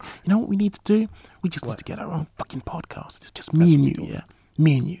me and you know what we need to do? We just need to get our own fucking podcast. It's just me and you, yeah?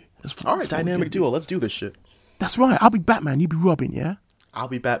 Me and you. All right, dynamic duo. Let's do this shit. That's right. I'll be Batman. You be Robin, yeah? I'll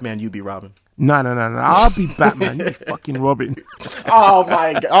be Batman. You be Robin. No. I'll be Batman. You be fucking Robin. Oh,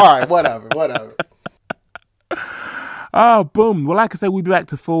 my God. All right, whatever. Oh, boom. Well, like I said, we'll be back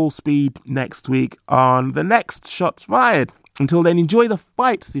to full speed next week on the next Shots Fired. Until then, enjoy the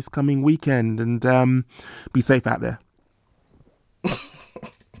fights this coming weekend and be safe out there.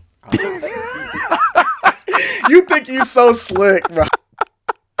 You think you're so slick, bro.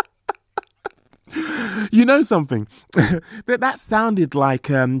 You know something? that sounded like,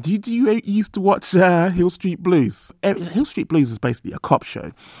 do you used to watch Hill Street Blues? Hill Street Blues is basically a cop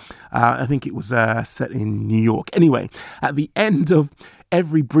show. I think it was set in New York. Anyway, at the end of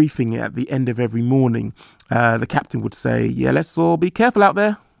every briefing, at the end of every morning, the captain would say, yeah, let's all be careful out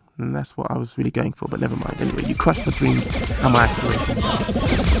there. And that's what I was really going for, but never mind. Anyway, you crushed my dreams and my aspirations.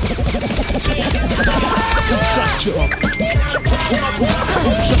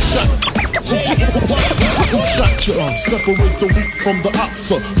 Separate the weak from the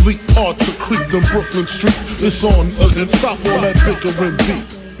oxa. Bleak parts of Creek and Brooklyn Street. It's on again. Stop all that bickering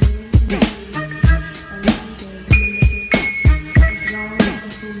beat.